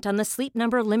 40% on the Sleep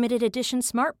Number Limited Edition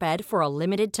Smart Bed for a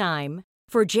limited time.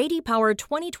 For J.D. Power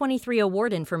 2023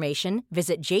 award information,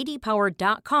 visit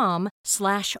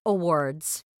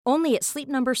jdpower.com/awards. Only at Sleep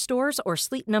Number stores or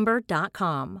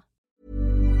sleepnumber.com.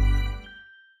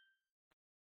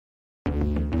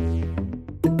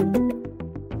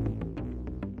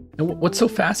 And what's so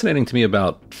fascinating to me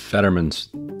about Fetterman's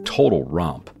total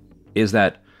romp is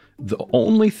that the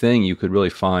only thing you could really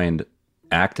find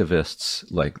activists,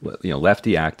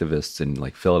 lefty activists in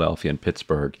like Philadelphia and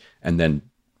Pittsburgh, and then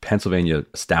Pennsylvania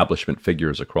establishment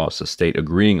figures across the state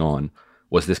agreeing on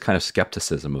was this kind of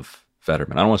skepticism of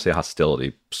Fetterman. I don't want to say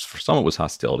hostility. For some it was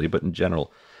hostility, but in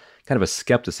general, kind of a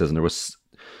skepticism. There was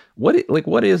what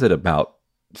is it about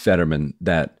Fetterman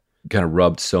that kind of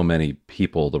rubbed so many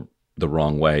people the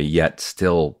wrong way, yet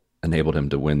still enabled him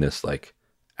to win this like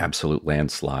absolute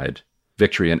landslide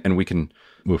victory? And we can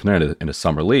move from there into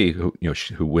Summer Lee, who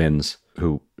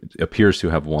appears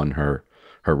to have won her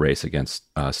race against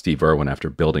Steve Irwin after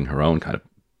building her own kind of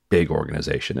big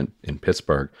organization in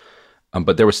Pittsburgh.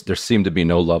 But there seemed to be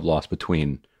no love lost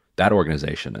between that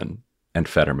organization and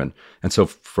Fetterman. And so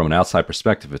from an outside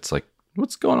perspective, it's like,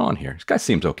 what's going on here? This guy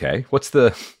seems okay.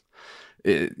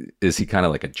 Is he kind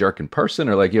of like a jerk in person,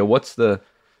 or like,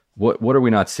 what are we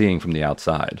not seeing from the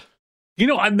outside?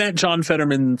 I've met John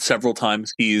Fetterman several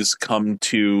times. He's come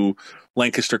to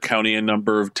Lancaster County a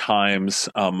number of times.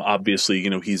 Obviously,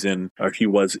 he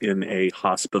was in a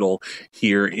hospital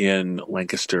here in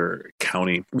Lancaster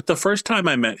County. But the first time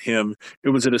I met him, it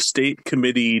was at a state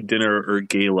committee dinner or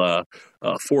gala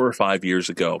 4 or 5 years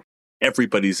ago.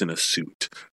 Everybody's in a suit.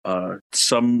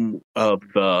 Some of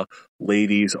the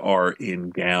ladies are in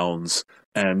gowns,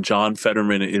 and John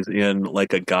Fetterman is in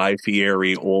like a Guy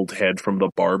Fieri old head from the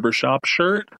barbershop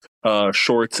shirt,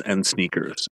 shorts, and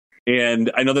sneakers.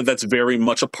 And I know that that's very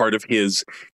much a part of his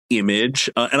image.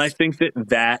 And I think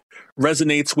that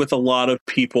resonates with a lot of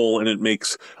people, and it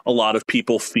makes a lot of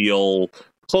people feel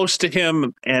close to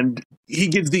him. And he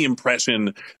gives the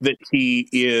impression that he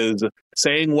is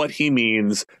saying what he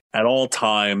means at all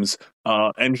times.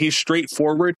 And he's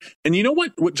straightforward. And you know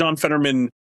what John Fetterman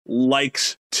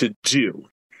likes to do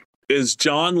is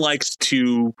John likes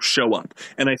to show up.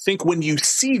 And I think when you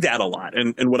see that a lot,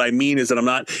 and what I mean is that I'm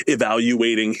not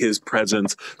evaluating his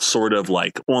presence sort of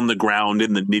like on the ground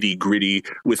in the nitty gritty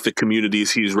with the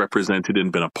communities he's represented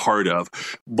and been a part of.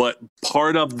 But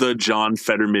part of the John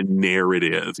Fetterman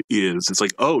narrative is it's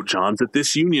like, oh, John's at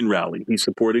this union rally. He's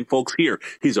supporting folks here.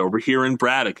 He's over here in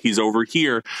Braddock. He's over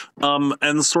here.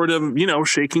 And sort of,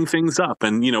 shaking things up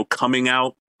and, coming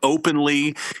out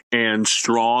openly and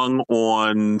strong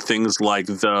on things like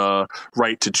the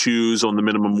right to choose, on the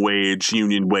minimum wage,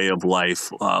 union way of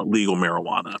life, legal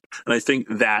marijuana. And I think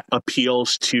that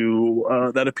appeals to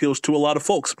a lot of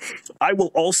folks. I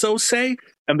will also say,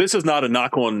 and this is not a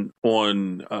knock on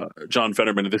John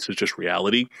Fetterman, this is just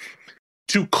reality,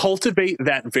 to cultivate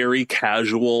that very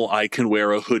casual, I can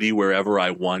wear a hoodie wherever I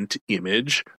want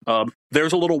image,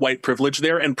 there's a little white privilege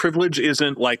there. And privilege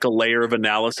isn't like a layer of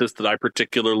analysis that I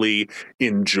particularly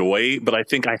enjoy. But I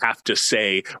think I have to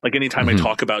say, like, anytime I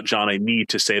talk about John, I need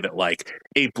to say that, like,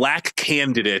 a black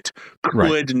candidate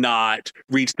could not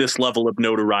reach this level of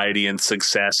notoriety and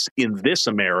success in this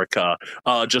America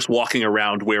just walking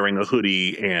around wearing a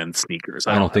hoodie and sneakers.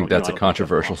 I don't think that's a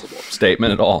controversial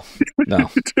statement at all.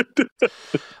 No.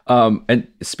 And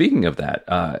speaking of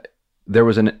that, there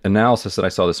was an analysis that I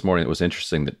saw this morning that was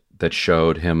interesting that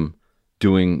showed him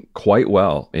doing quite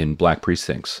well in black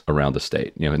precincts around the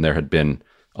state. And there had been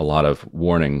a lot of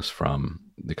warnings from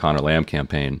the Connor Lamb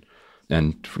campaign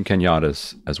and from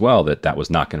Kenyatta's as well that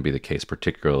was not going to be the case,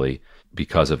 particularly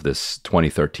because of this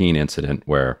 2013 incident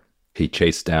where he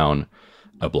chased down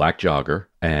a black jogger,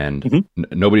 and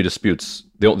nobody disputes.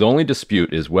 The only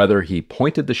dispute is whether he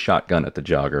pointed the shotgun at the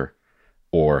jogger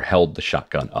or held the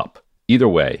shotgun up. Either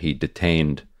way, he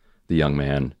detained the young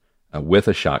man with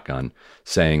a shotgun,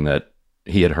 saying that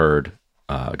he had heard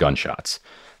gunshots.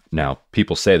 Now,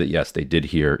 people say that, yes, they did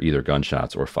hear either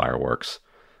gunshots or fireworks.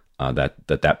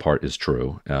 That part is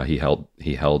true. He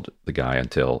held the guy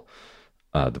until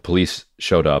the police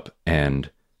showed up, and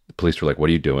the police were like, "What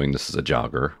are you doing? This is a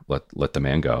jogger. Let the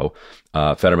man go."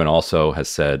 Fetterman also has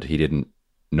said he didn't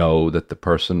know that the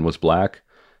person was black,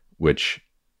 which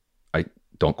I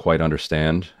don't quite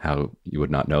understand how you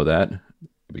would not know that,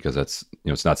 because that's,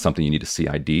 it's not something you need a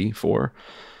CID for.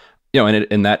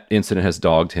 And that incident has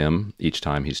dogged him each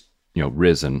time he's,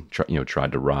 risen,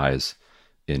 tried to rise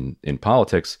in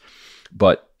politics.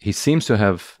 But he seems to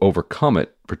have overcome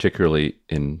it, particularly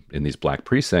in these black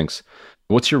precincts.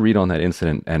 What's your read on that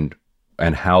incident and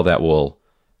how that will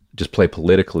just play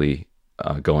politically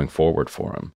going forward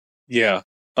for him? Yeah.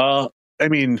 I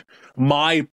mean,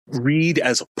 my read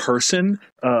as a person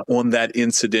on that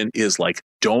incident is like,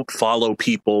 don't follow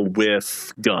people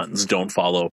with guns. Don't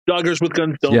follow joggers with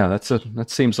guns. That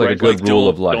seems like a good rule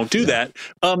of life. Don't do that.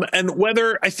 And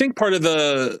whether, I think part of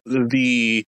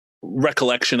the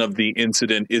recollection of the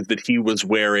incident is that he was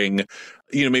wearing,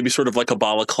 maybe sort of like a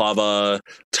balaclava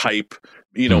type,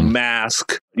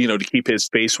 mask, to keep his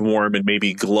face warm, and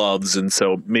maybe gloves. And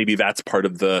so maybe that's part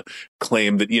of the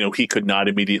claim that, he could not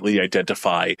immediately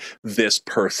identify this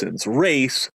person's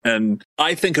race. And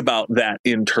I think about that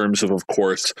in terms of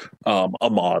course,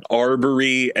 Ahmaud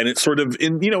Arbery, and it sort of,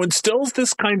 instills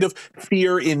this kind of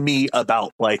fear in me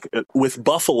about, like, with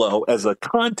Buffalo as a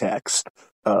context,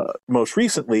 most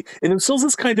recently, it instills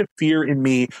this kind of fear in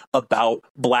me about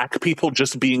black people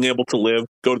just being able to live,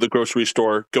 go to the grocery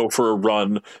store, go for a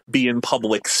run, be in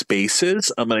public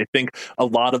spaces. And I think a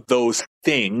lot of those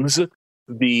things,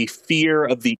 the fear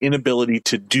of the inability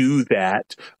to do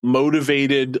that,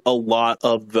 motivated a lot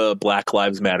of the Black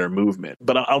Lives Matter movement.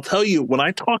 But I'll tell you, when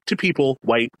I talk to people,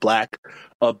 white, black,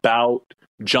 about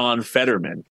John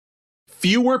Fetterman.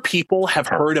 Fewer people have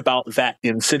heard about that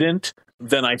incident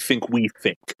than I think we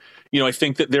think. I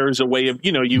think that there is a way of,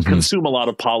 you consume a lot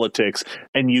of politics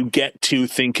and you get to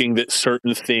thinking that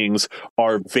certain things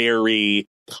are very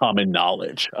common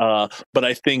knowledge. But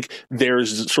I think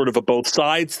there's sort of a both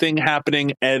sides thing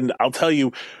happening. And I'll tell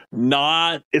you,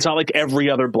 it's not like every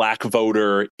other black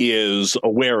voter is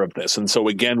aware of this. And so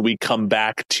again, we come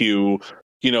back to,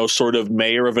 sort of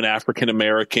mayor of an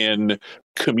African-American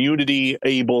community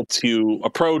able to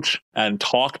approach and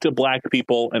talk to black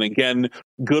people. And again,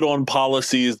 good on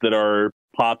policies that are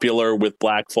popular with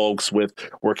black folks, with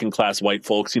working class white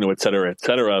folks, et cetera, et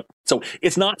cetera. So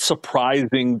it's not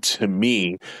surprising to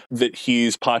me that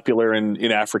he's popular in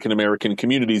African-American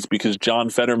communities because John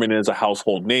Fetterman is a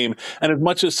household name. And as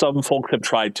much as some folks have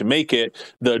tried to make it,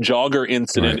 the jogger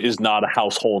incident is not a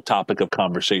household topic of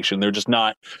conversation. They're just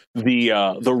not,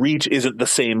 the reach isn't the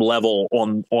same level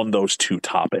on those two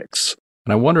topics.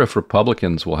 And I wonder if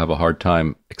Republicans will have a hard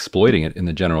time exploiting it in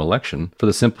the general election for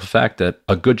the simple fact that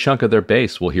a good chunk of their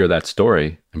base will hear that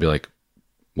story and be like,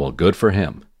 well, good for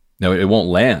him. Now, it won't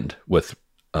land with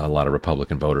a lot of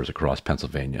Republican voters across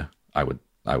Pennsylvania, I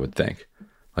would think.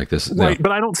 Like this, right?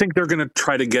 But I don't think they're going to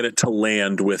try to get it to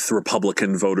land with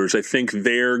Republican voters. I think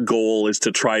their goal is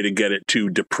to try to get it to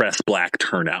depress black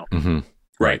turnout. Mm-hmm.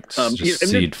 Right. Just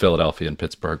seed Philadelphia and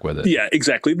Pittsburgh with it. Yeah,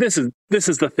 exactly. This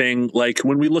is the thing. Like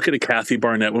when we look at a Kathy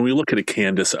Barnett, when we look at a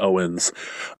Candace Owens,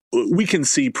 we can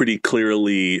see pretty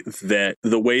clearly that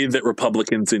the way that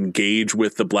Republicans engage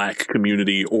with the black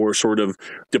community or sort of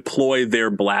deploy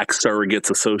their black surrogates,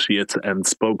 associates, and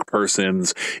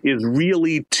spokespersons is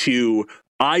really to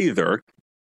either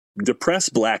depress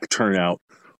black turnout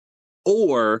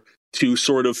or to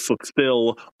sort of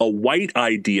fulfill a white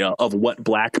idea of what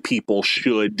black people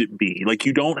should be. Like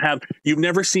you've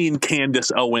never seen Candace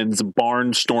Owens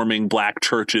barnstorming black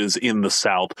churches in the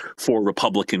South for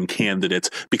Republican candidates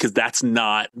because that's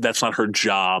not her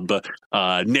job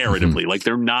narratively. Like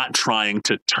they're not trying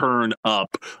to turn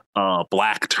up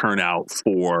black turnout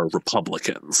for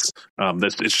Republicans.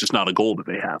 It's just not a goal that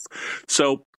they have.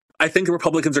 So I think the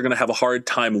Republicans are going to have a hard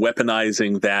time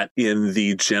weaponizing that in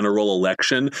the general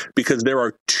election because there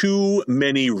are too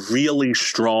many really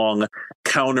strong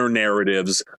counter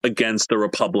narratives against the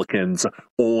Republicans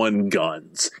on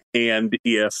guns. And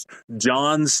if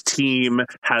John's team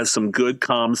has some good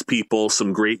comms people,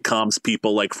 some great comms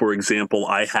people, like, for example,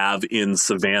 I have in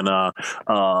Savannah,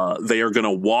 they are going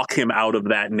to walk him out of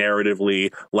that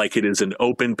narratively like it is an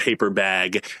open paper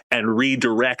bag and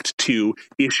redirect to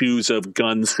issues of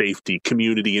gun safety,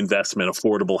 community investment,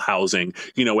 affordable housing,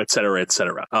 et cetera, et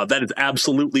cetera. That is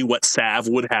absolutely what Sav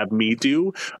would have me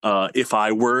do if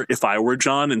I were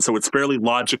John. And so it's fairly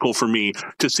logical for me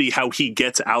to see how he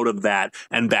gets out of that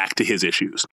and back to his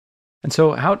issues. And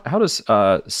so how does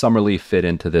Summer Lee fit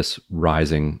into this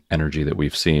rising energy that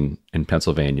we've seen in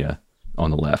Pennsylvania on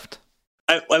the left?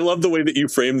 I love the way that you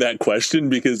frame that question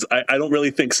because I don't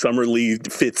really think Summer Lee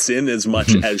fits in as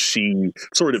much as she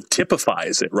sort of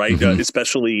typifies it, right?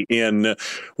 Especially in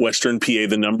Western PA,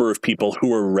 the number of people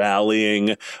who are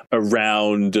rallying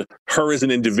around her as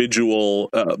an individual,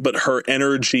 but her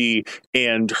energy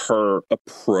and her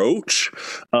approach,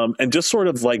 and just sort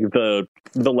of like the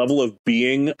level of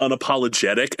being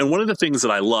unapologetic. And one of the things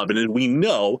that I love, and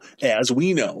as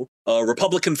we know,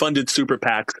 Republican-funded super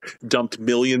PACs dumped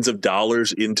millions of dollars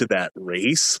into that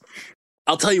race.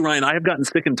 I'll tell you, Ryan, I have gotten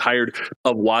sick and tired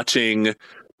of watching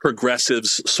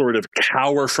progressives sort of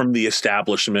cower from the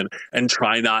establishment and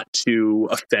try not to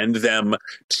offend them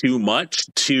too much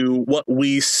to what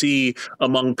we see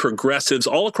among progressives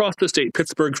all across the state,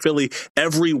 Pittsburgh, Philly,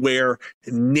 everywhere,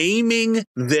 naming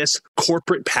this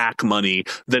corporate PAC money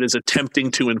that is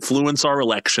attempting to influence our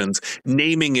elections,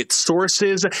 naming its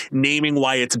sources, naming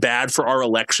why it's bad for our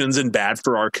elections and bad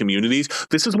for our communities.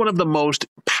 This is one of the most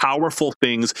powerful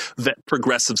things that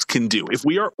progressives can do. If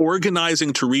we are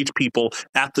organizing to reach people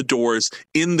at the doors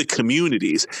in the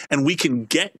communities and we can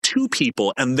get to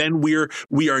people and then we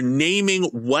are naming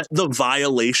what the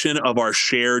violation of our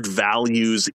shared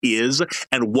values is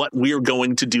and what we're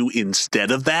going to do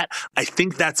instead of that, I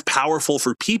think that's powerful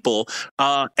for people.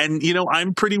 And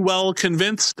I'm pretty well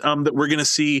convinced that we're going to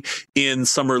see in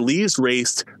Summer Lee's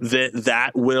race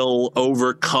that will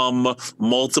overcome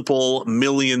multiple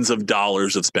millions of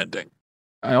dollars of spending.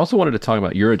 I also wanted to talk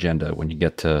about your agenda when you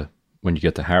get to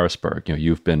Harrisburg.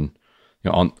 You've been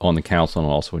on the council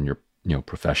and also in your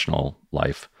professional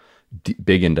life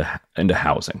big into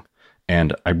housing,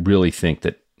 and I really think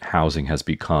that housing has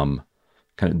become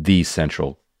kind of the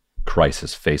central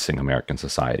crisis facing American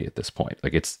society at this point.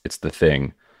 Like it's the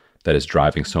thing that is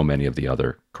driving so many of the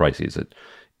other crises.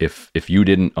 If you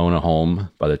didn't own a home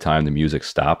by the time the music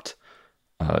stopped,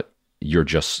 you're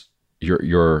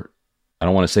I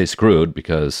don't want to say screwed,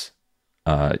 because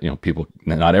people,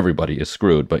 not everybody is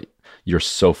screwed, but you're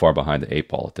so far behind the 8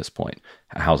 ball at this point.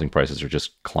 Housing prices are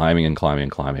just climbing and climbing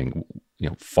and climbing,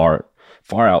 far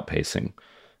outpacing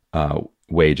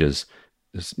wages,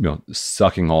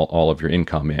 sucking all of your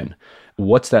income in.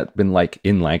 What's that been like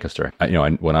in Lancaster?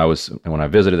 When I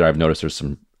visited there, I've noticed there's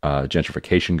some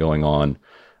gentrification going on,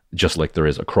 just like there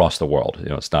is across the world.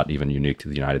 It's not even unique to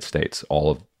the United States.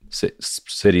 All of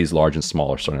cities, large and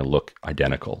small, are starting to look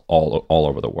identical all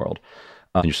over the world.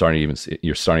 You're starting to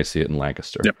see it in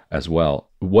Lancaster as well.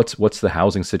 What's the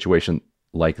housing situation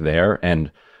like there,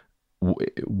 and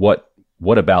what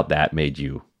about that made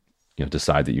you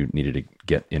decide that you needed to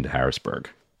get into Harrisburg?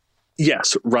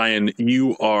 Yes, Ryan,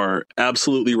 you are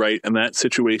absolutely right. And that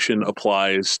situation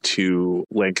applies to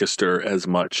Lancaster as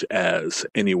much as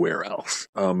anywhere else.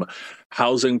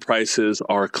 Housing prices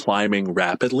are climbing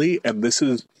rapidly. And this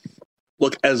is,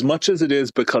 look, as much as it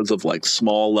is because of like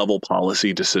small level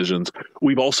policy decisions,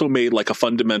 we've also made like a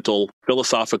fundamental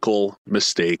philosophical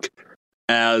mistake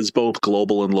as both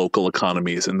global and local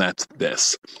economies. And that's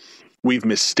this: we've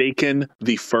mistaken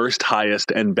the first, highest,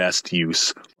 and best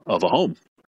use of a home.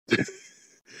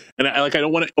 And I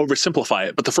don't want to oversimplify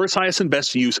it, but the first, highest, and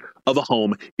best use of a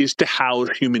home is to house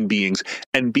human beings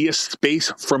and be a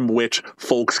space from which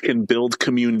folks can build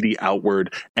community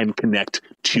outward and connect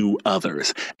to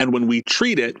others. And when we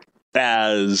treat it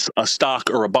as a stock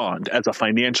or a bond, as a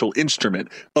financial instrument,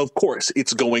 of course,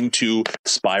 it's going to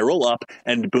spiral up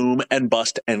and boom and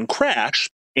bust and crash.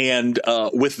 And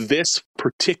with this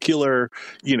particular,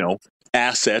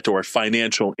 asset or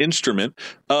financial instrument,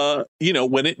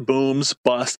 when it booms,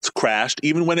 busts, crashed,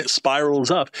 even when it spirals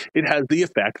up, it has the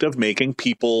effect of making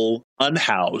people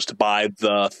unhoused by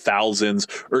the thousands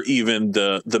or even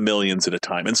the millions at a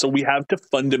time. And so we have to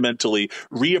fundamentally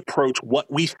reapproach what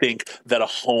we think that a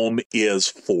home is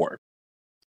for.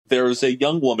 There's a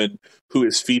young woman who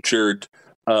is featured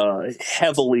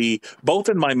heavily, both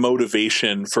in my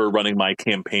motivation for running my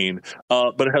campaign,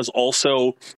 but it has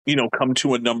also, come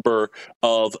to a number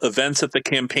of events at the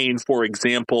campaign. For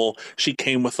example, she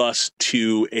came with us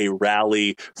to a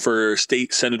rally for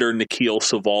State Senator Nikhil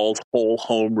Saval's whole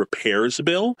home repairs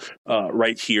bill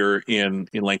right here in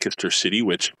Lancaster City,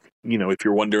 which, if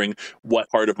you're wondering what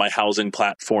part of my housing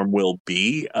platform will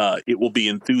be, it will be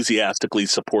enthusiastically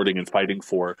supporting and fighting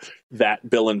for that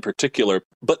bill in particular.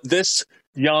 But this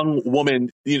young woman,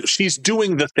 she's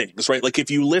doing the things, right? Like if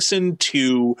you listen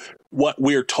to what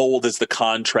we're told is the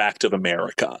contract of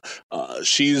America,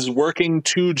 she's working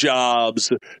 2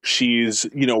 jobs, she's,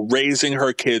 raising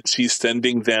her kids, she's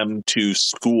sending them to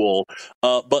school,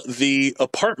 but the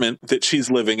apartment that she's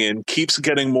living in keeps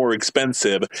getting more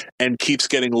expensive and keeps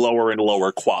getting lower and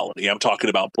lower quality. I'm talking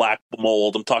about black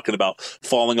mold, I'm talking about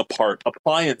falling apart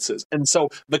appliances. And so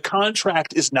the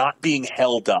contract is not being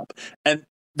held up. And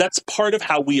that's part of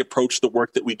how we approach the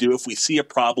work that we do. If we see a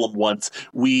problem once,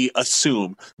 we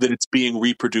assume that it's being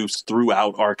reproduced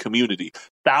throughout our community.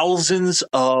 Thousands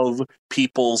of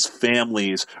people's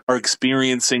families are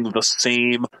experiencing the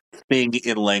same thing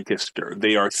in Lancaster.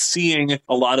 They are seeing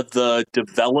a lot of the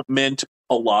development,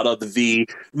 a lot of the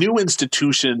new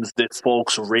institutions that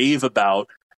folks rave about.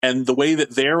 And the way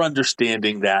that they're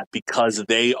understanding that, because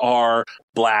they are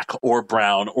black or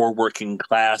brown or working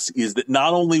class, is that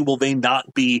not only will they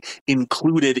not be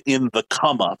included in the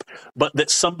come up, but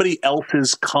that somebody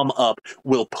else's come up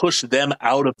will push them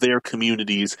out of their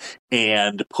communities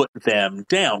and put them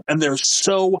down. And there's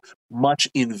so much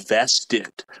invested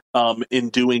in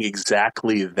doing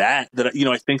exactly that,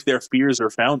 I think their fears are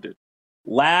founded.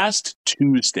 Last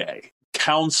Tuesday,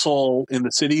 Council in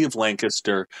the city of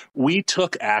Lancaster, we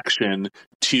took action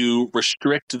to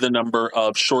restrict the number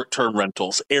of short-term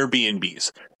rentals,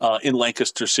 Airbnbs, in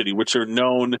Lancaster City, which are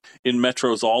known in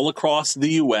metros all across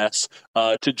the U.S.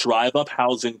 To drive up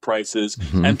housing prices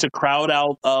and to crowd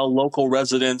out local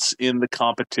residents in the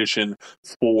competition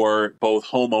for both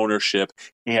home ownership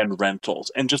and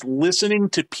rentals. And just listening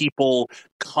to people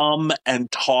come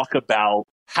and talk about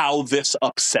how this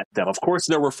upset them. Of course,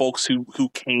 there were folks who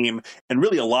came, and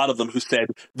really a lot of them who said,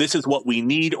 this is what we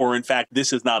need, or in fact,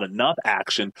 this is not enough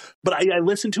action. But I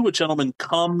listened to a gentleman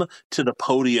come to the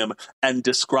podium and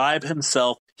describe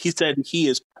himself. He said he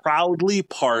is proudly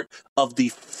part of the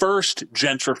first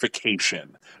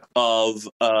gentrification of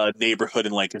a neighborhood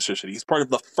in Lancaster City. He's part of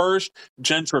the first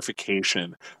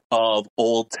gentrification of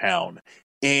Old Town.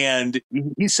 And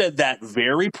he said that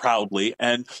very proudly.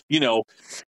 And,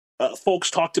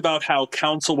 folks talked about how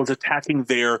council was attacking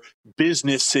their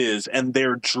businesses and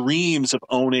their dreams of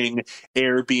owning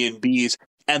Airbnbs.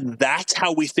 And that's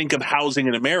how we think of housing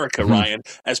in America, Ryan,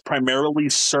 as primarily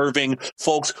serving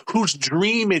folks whose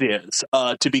dream it is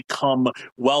to become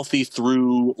wealthy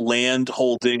through land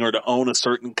holding or to own a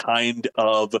certain kind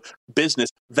of business.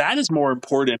 That is more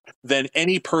important than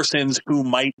any persons who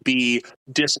might be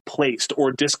displaced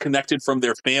or disconnected from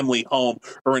their family home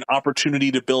or an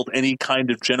opportunity to build any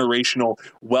kind of generational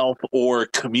wealth or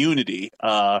community.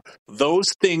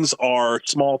 Those things are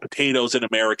small potatoes in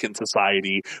American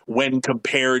society when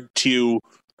compared to,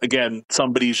 again,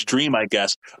 somebody's dream, I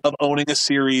guess, of owning a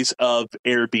series of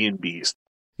Airbnbs.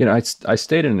 You know, I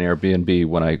stayed in an Airbnb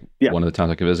one of the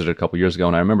times I visited a couple years ago,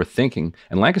 and I remember thinking,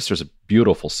 and Lancaster's a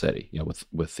beautiful city, you know,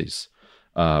 with these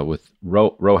with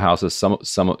row houses,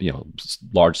 some you know,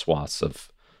 large swaths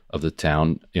of the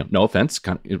town. You know, no offense,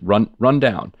 kind of run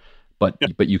down, but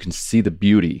you can see the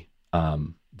beauty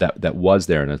that was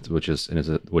there, which has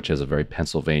a very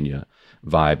Pennsylvania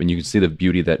vibe, and you can see the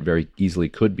beauty that very easily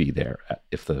could be there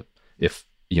if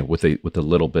you know, with a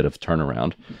little bit of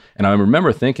turnaround. And I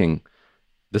remember thinking,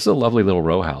 this is a lovely little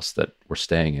row house that we're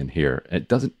staying in here.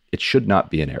 It should not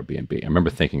be an Airbnb. I remember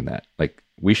thinking that, like,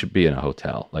 we should be in a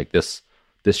hotel. Like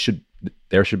there should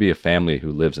be a family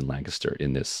who lives in Lancaster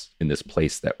in this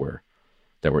place that we're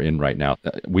in right now.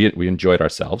 We enjoyed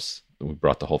ourselves. We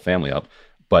brought the whole family up,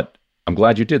 but I'm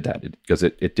glad you did that, because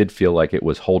it did feel like it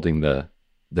was holding the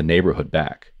neighborhood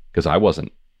back, because I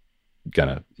wasn't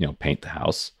gonna, you know, paint the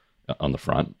house on the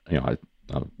front. You know,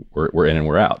 we're in and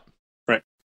we're out. Right.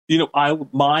 You know,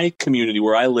 my community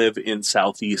where I live in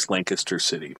Southeast Lancaster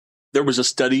City, there was a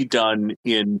study done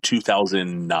in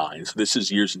 2009. So this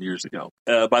is years and years ago,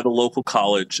 by the local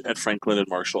college at Franklin and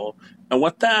Marshall. And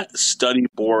what that study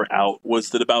bore out was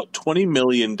that about $20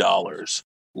 million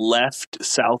left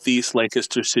Southeast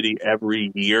Lancaster City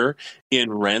every year in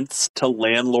rents to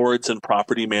landlords and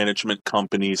property management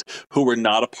companies who were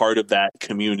not a part of that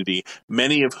community,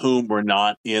 many of whom were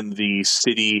not in the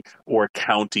city or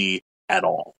county at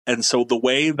all. And so the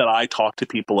way that I talk to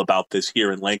people about this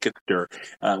here in Lancaster,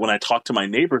 when I talk to my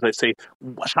neighbors, I say,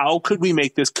 how could we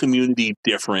make this community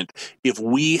different if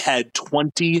we had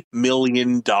 $20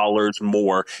 million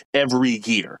more every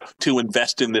year to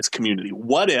invest in this community?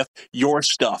 What if your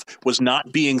stuff was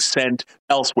not being sent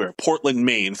elsewhere, Portland,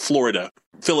 Maine, Florida,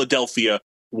 Philadelphia,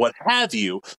 what have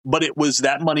you, but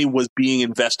that money was being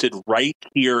invested right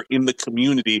here in the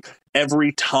community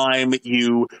every time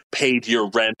you paid your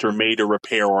rent or made a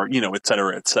repair or, you know, et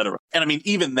cetera, et cetera. And I mean,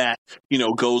 even that, you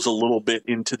know, goes a little bit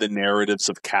into the narratives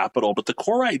of capital. But the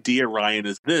core idea, Ryan,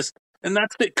 is this, and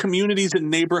that's that communities and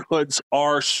neighborhoods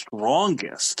are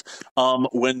strongest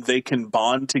when they can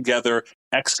bond together,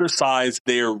 exercise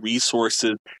their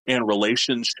resources and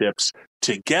relationships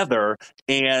together.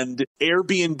 And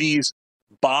Airbnbs,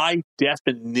 by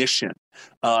definition,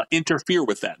 interfere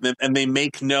with that. And they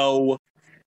make no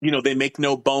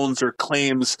bones or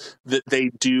claims that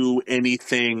they do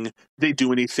anything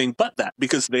but that,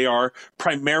 because they are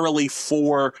primarily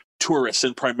for tourists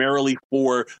and primarily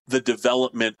for the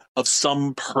development of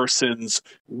some person's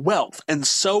wealth. And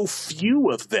so few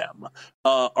of them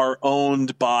are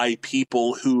owned by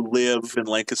people who live in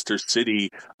Lancaster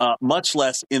City, much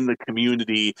less in the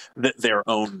community that they're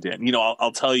owned in. You know,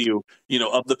 I'll tell you, you know,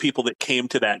 of the people that came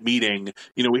to that meeting,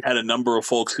 you know, we had a number of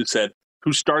folks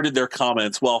who started their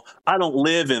comments, well, I don't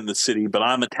live in the city, but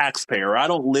I'm a taxpayer. I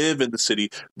don't live in the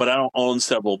city, but I don't own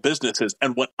several businesses.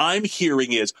 And what I'm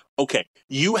hearing is, okay,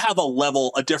 you have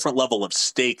a different level of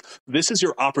stake. This is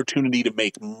your opportunity to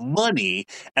make money,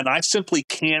 and I simply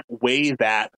can't weigh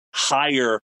that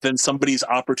higher than somebody's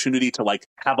opportunity to, like,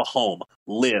 have a home,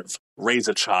 live, raise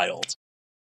a child.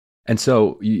 And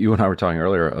so you and I were talking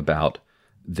earlier about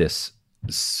this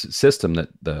system that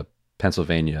the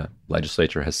Pennsylvania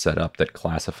legislature has set up that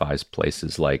classifies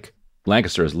places like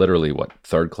Lancaster is literally what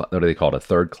do they call it? A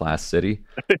third-class city?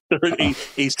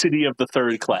 a city of the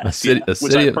third class,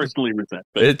 which I personally resent.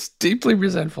 But. It's deeply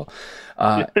resentful.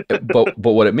 But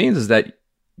what it means is that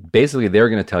basically they're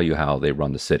going to tell you how they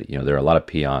run the city. You know, there are a lot of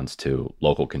peons to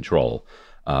local control,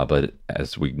 but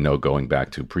as we know, going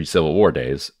back to pre-Civil War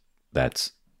days,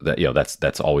 that's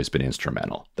always been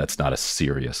instrumental. That's not a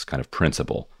serious kind of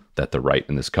principle that the right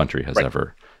in this country has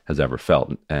ever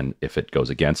felt, and if it goes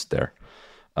against their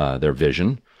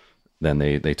vision, then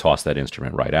they toss that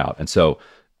instrument right out. And so,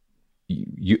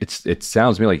 it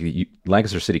sounds to me like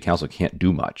Lancaster City Council can't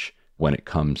do much when it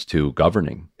comes to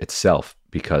governing itself,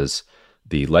 because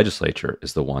the legislature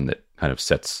is the one that kind of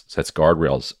sets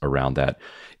guardrails around that.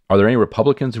 Are there any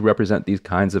Republicans who represent these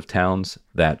kinds of towns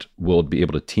that will be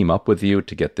able to team up with you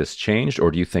to get this changed?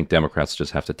 Or do you think Democrats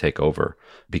just have to take over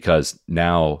because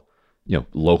now,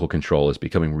 local control is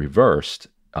becoming reversed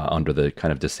under the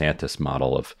kind of DeSantis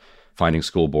model of finding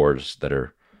school boards that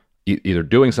are either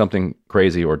doing something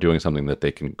crazy or doing something that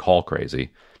they can call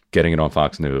crazy, getting it on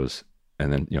Fox News,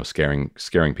 and then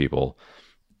scaring people,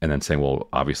 and then saying, well,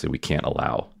 obviously we can't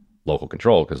allow local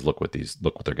control because look what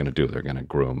they're going to do. They're going to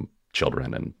groom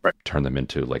children and turn them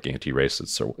into like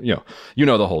anti-racists, or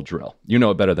the whole drill. You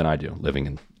know it better than I do, living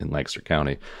in Lancaster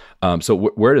County. So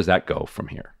where does that go from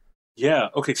here? Yeah.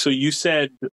 Okay. So you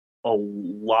said a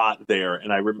lot there,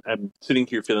 and I'm sitting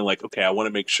here feeling like, okay, I want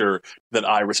to make sure that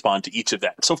I respond to each of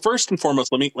that. So first and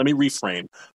foremost, let me reframe.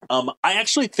 I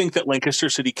actually think that Lancaster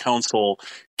City Council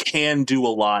can do a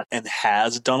lot and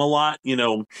has done a lot.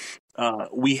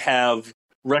 We have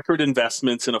record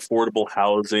investments in affordable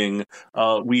housing.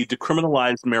 We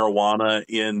decriminalized marijuana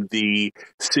in the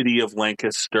city of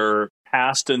Lancaster,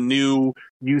 passed a new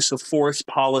use of force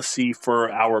policy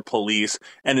for our police,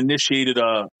 and initiated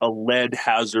a lead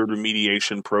hazard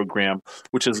remediation program,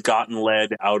 which has gotten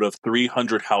lead out of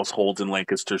 300 households in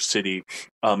Lancaster City.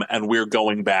 And we're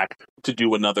going back to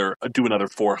do another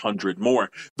 400 more.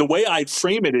 The way I'd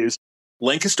frame it is,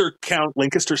 Lancaster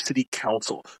City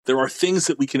Council, there are things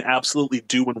that we can absolutely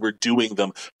do when we're doing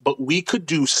them, but we could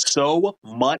do so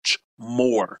much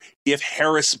more if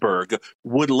Harrisburg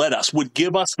would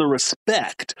give us the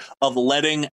respect of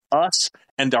letting us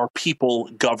and our people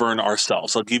govern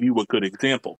ourselves. I'll give you a good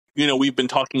example. We've been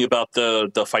talking about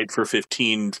the fight for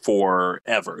 15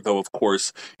 forever, though, of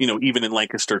course, even in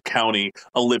Lancaster County,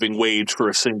 a living wage for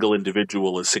a single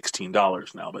individual is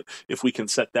 $16 now. But if we can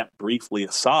set that briefly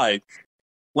aside,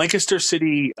 Lancaster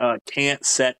City can't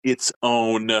set its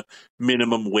own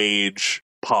minimum wage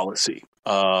policy.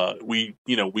 We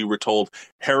were told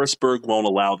Harrisburg won't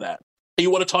allow that. You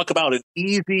want to talk about an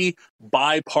easy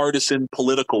bipartisan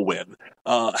political win?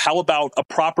 How about a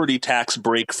property tax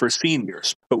break for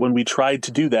seniors? But when we tried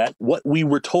to do that, what we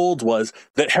were told was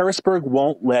that Harrisburg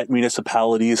won't let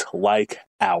municipalities like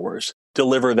ours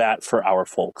deliver that for our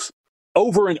folks.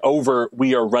 Over and over,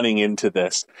 we are running into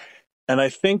this. And I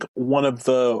think one of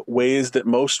the ways that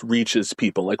most reaches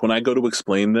people, like when I go to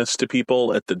explain this to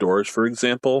people at the doors, for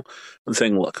example, I'm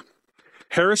saying, look,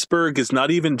 Harrisburg is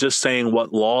not even just saying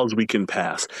what laws we can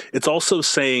pass. It's also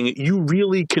saying you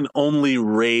really can only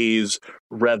raise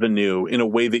revenue in a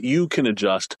way that you can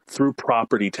adjust through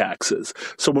property taxes.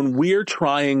 So when we're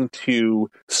trying to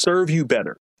serve you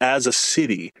better as a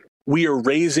city, we are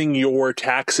raising your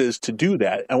taxes to do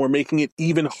that, and we're making it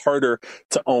even harder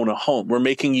to own a home. We're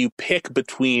making you pick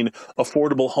between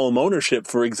affordable home ownership,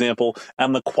 for example,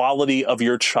 and the quality of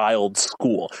your child's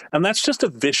school. And that's just a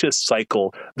vicious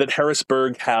cycle that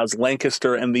Harrisburg has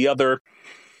Lancaster and the other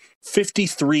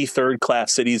 53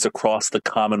 third-class cities across the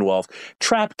Commonwealth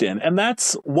trapped in. And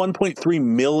that's 1.3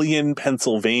 million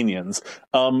Pennsylvanians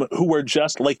who are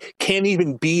just can't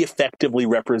even be effectively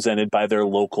represented by their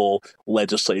local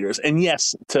legislators. And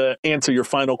yes, to answer your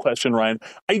final question, Ryan,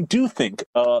 I do think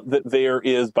that there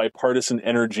is bipartisan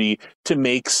energy to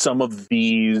make some of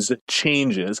these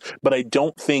changes, but I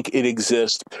don't think it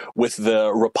exists with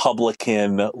the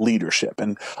Republican leadership.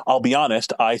 And I'll be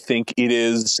honest, I think it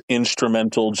is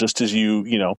instrumental, just as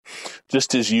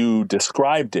you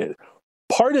described it.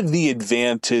 Part of the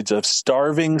advantage of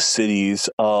starving cities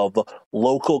of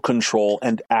local control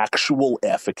and actual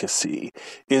efficacy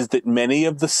is that many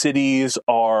of the cities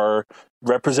are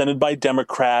represented by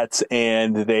Democrats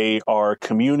and they are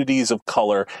communities of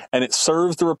color, and it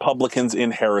serves the Republicans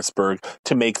in Harrisburg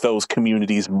to make those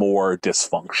communities more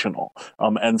dysfunctional.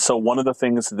 And so one of the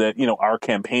things that, our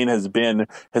campaign has been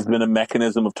a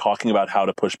mechanism of talking about how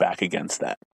to push back against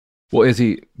that. Well,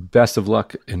 Izzy, best of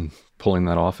luck in pulling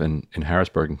that off in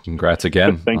Harrisburg, and congrats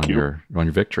again on your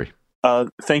victory.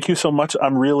 Thank you so much.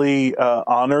 I'm really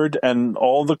honored, and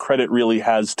all the credit really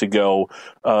has to go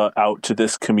out to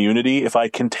this community. If I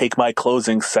can take my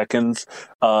closing seconds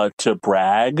to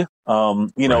brag,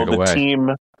 the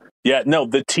team. Yeah, no,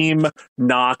 the team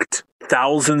knocked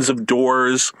thousands of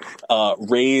doors,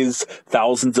 raised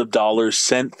thousands of dollars,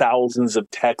 sent thousands of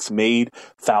texts, made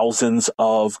thousands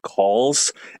of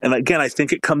calls. And again, I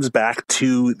think it comes back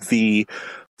to the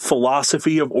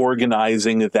philosophy of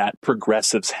organizing that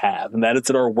progressives have, and that is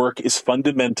that our work is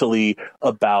fundamentally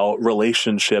about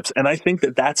relationships. And I think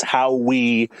that that's how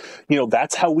we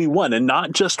won, and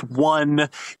not just won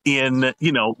in,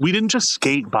 we didn't just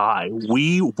skate by.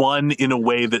 We won in a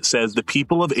way that says the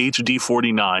people of HD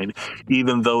 49,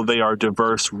 even though they are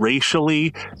diverse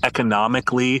racially,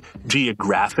 economically,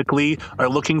 geographically, are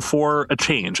looking for a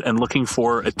change and looking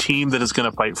for a team that is going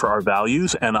to fight for our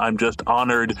values. And I'm just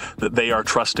honored that they are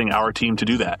trusting our team to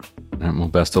do that. Well,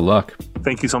 best of luck.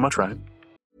 Thank you so much, Ryan.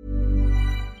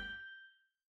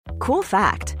 Cool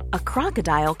fact, a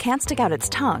crocodile can't stick out its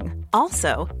tongue.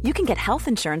 Also, you can get health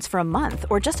insurance for a month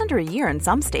or just under a year in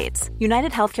some states.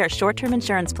 United Healthcare short-term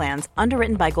insurance plans,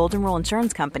 underwritten by Golden Rule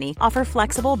Insurance Company, offer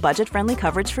flexible, budget-friendly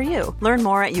coverage for you. Learn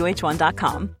more at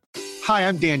UH1.com. Hi,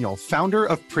 I'm Daniel, founder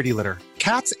of Pretty Litter.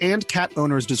 Cats and cat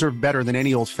owners deserve better than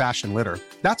any old-fashioned litter.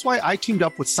 That's why I teamed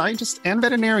up with scientists and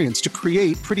veterinarians to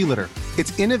create Pretty Litter.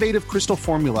 Its innovative crystal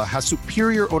formula has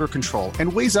superior odor control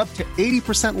and weighs up to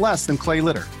 80% less than clay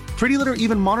litter. Pretty Litter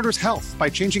even monitors health by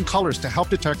changing colors to help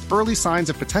detect early signs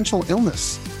of potential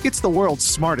illness. It's the world's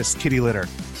smartest kitty litter.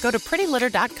 Go to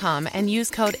prettylitter.com and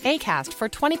use code ACAST for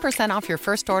 20% off your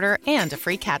first order and a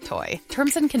free cat toy.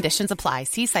 Terms and conditions apply.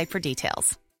 See site for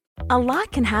details. A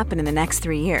lot can happen in the next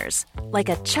 3 years. Like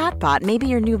a chatbot may be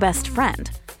your new best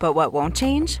friend. But what won't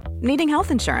change? Needing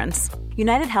health insurance.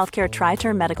 United Healthcare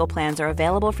Tri-Term Medical Plans are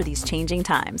available for these changing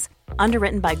times.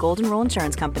 Underwritten by Golden Rule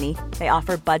Insurance Company, they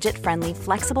offer budget-friendly,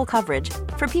 flexible coverage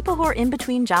for people who are in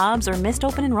between jobs or missed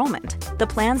open enrollment. The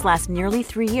plans last nearly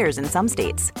 3 years in some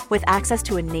states, with access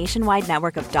to a nationwide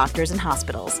network of doctors and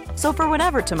hospitals. So for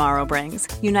whatever tomorrow brings,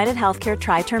 United Healthcare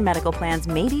Tri-Term Medical Plans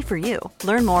may be for you.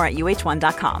 Learn more at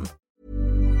UH1.com.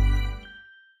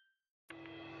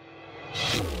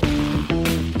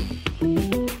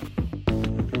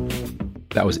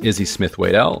 That was Izzy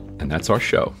Smith-Waddell, and that's our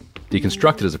show.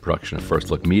 Deconstructed is a production of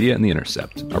First Look Media and The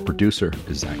Intercept. Our producer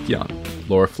is Zach Young.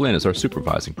 Laura Flynn is our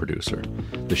supervising producer.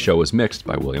 The show is mixed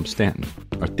by William Stanton.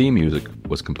 Our theme music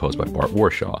was composed by Bart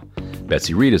Warshaw.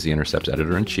 Betsy Reed is The Intercept's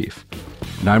editor-in-chief.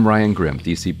 And I'm Ryan Grimm,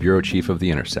 DC Bureau Chief of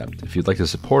The Intercept. If you'd like to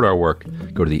support our work,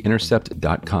 go to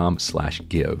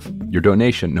theintercept.com/give. Your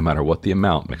donation, no matter what the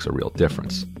amount, makes a real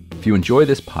difference. If you enjoy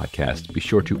this podcast, be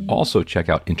sure to also check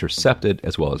out Intercepted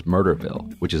as well as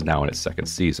Murderville, which is now in its second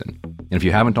season. And if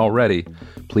you haven't already,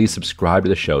 please subscribe to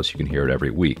the show so you can hear it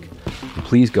every week. And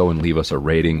please go and leave us a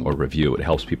rating or review. It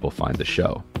helps people find the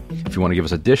show. If you want to give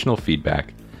us additional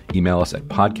feedback, email us at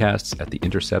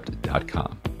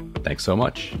podcasts@theintercept.com. Thanks so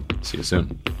much. See you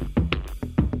soon.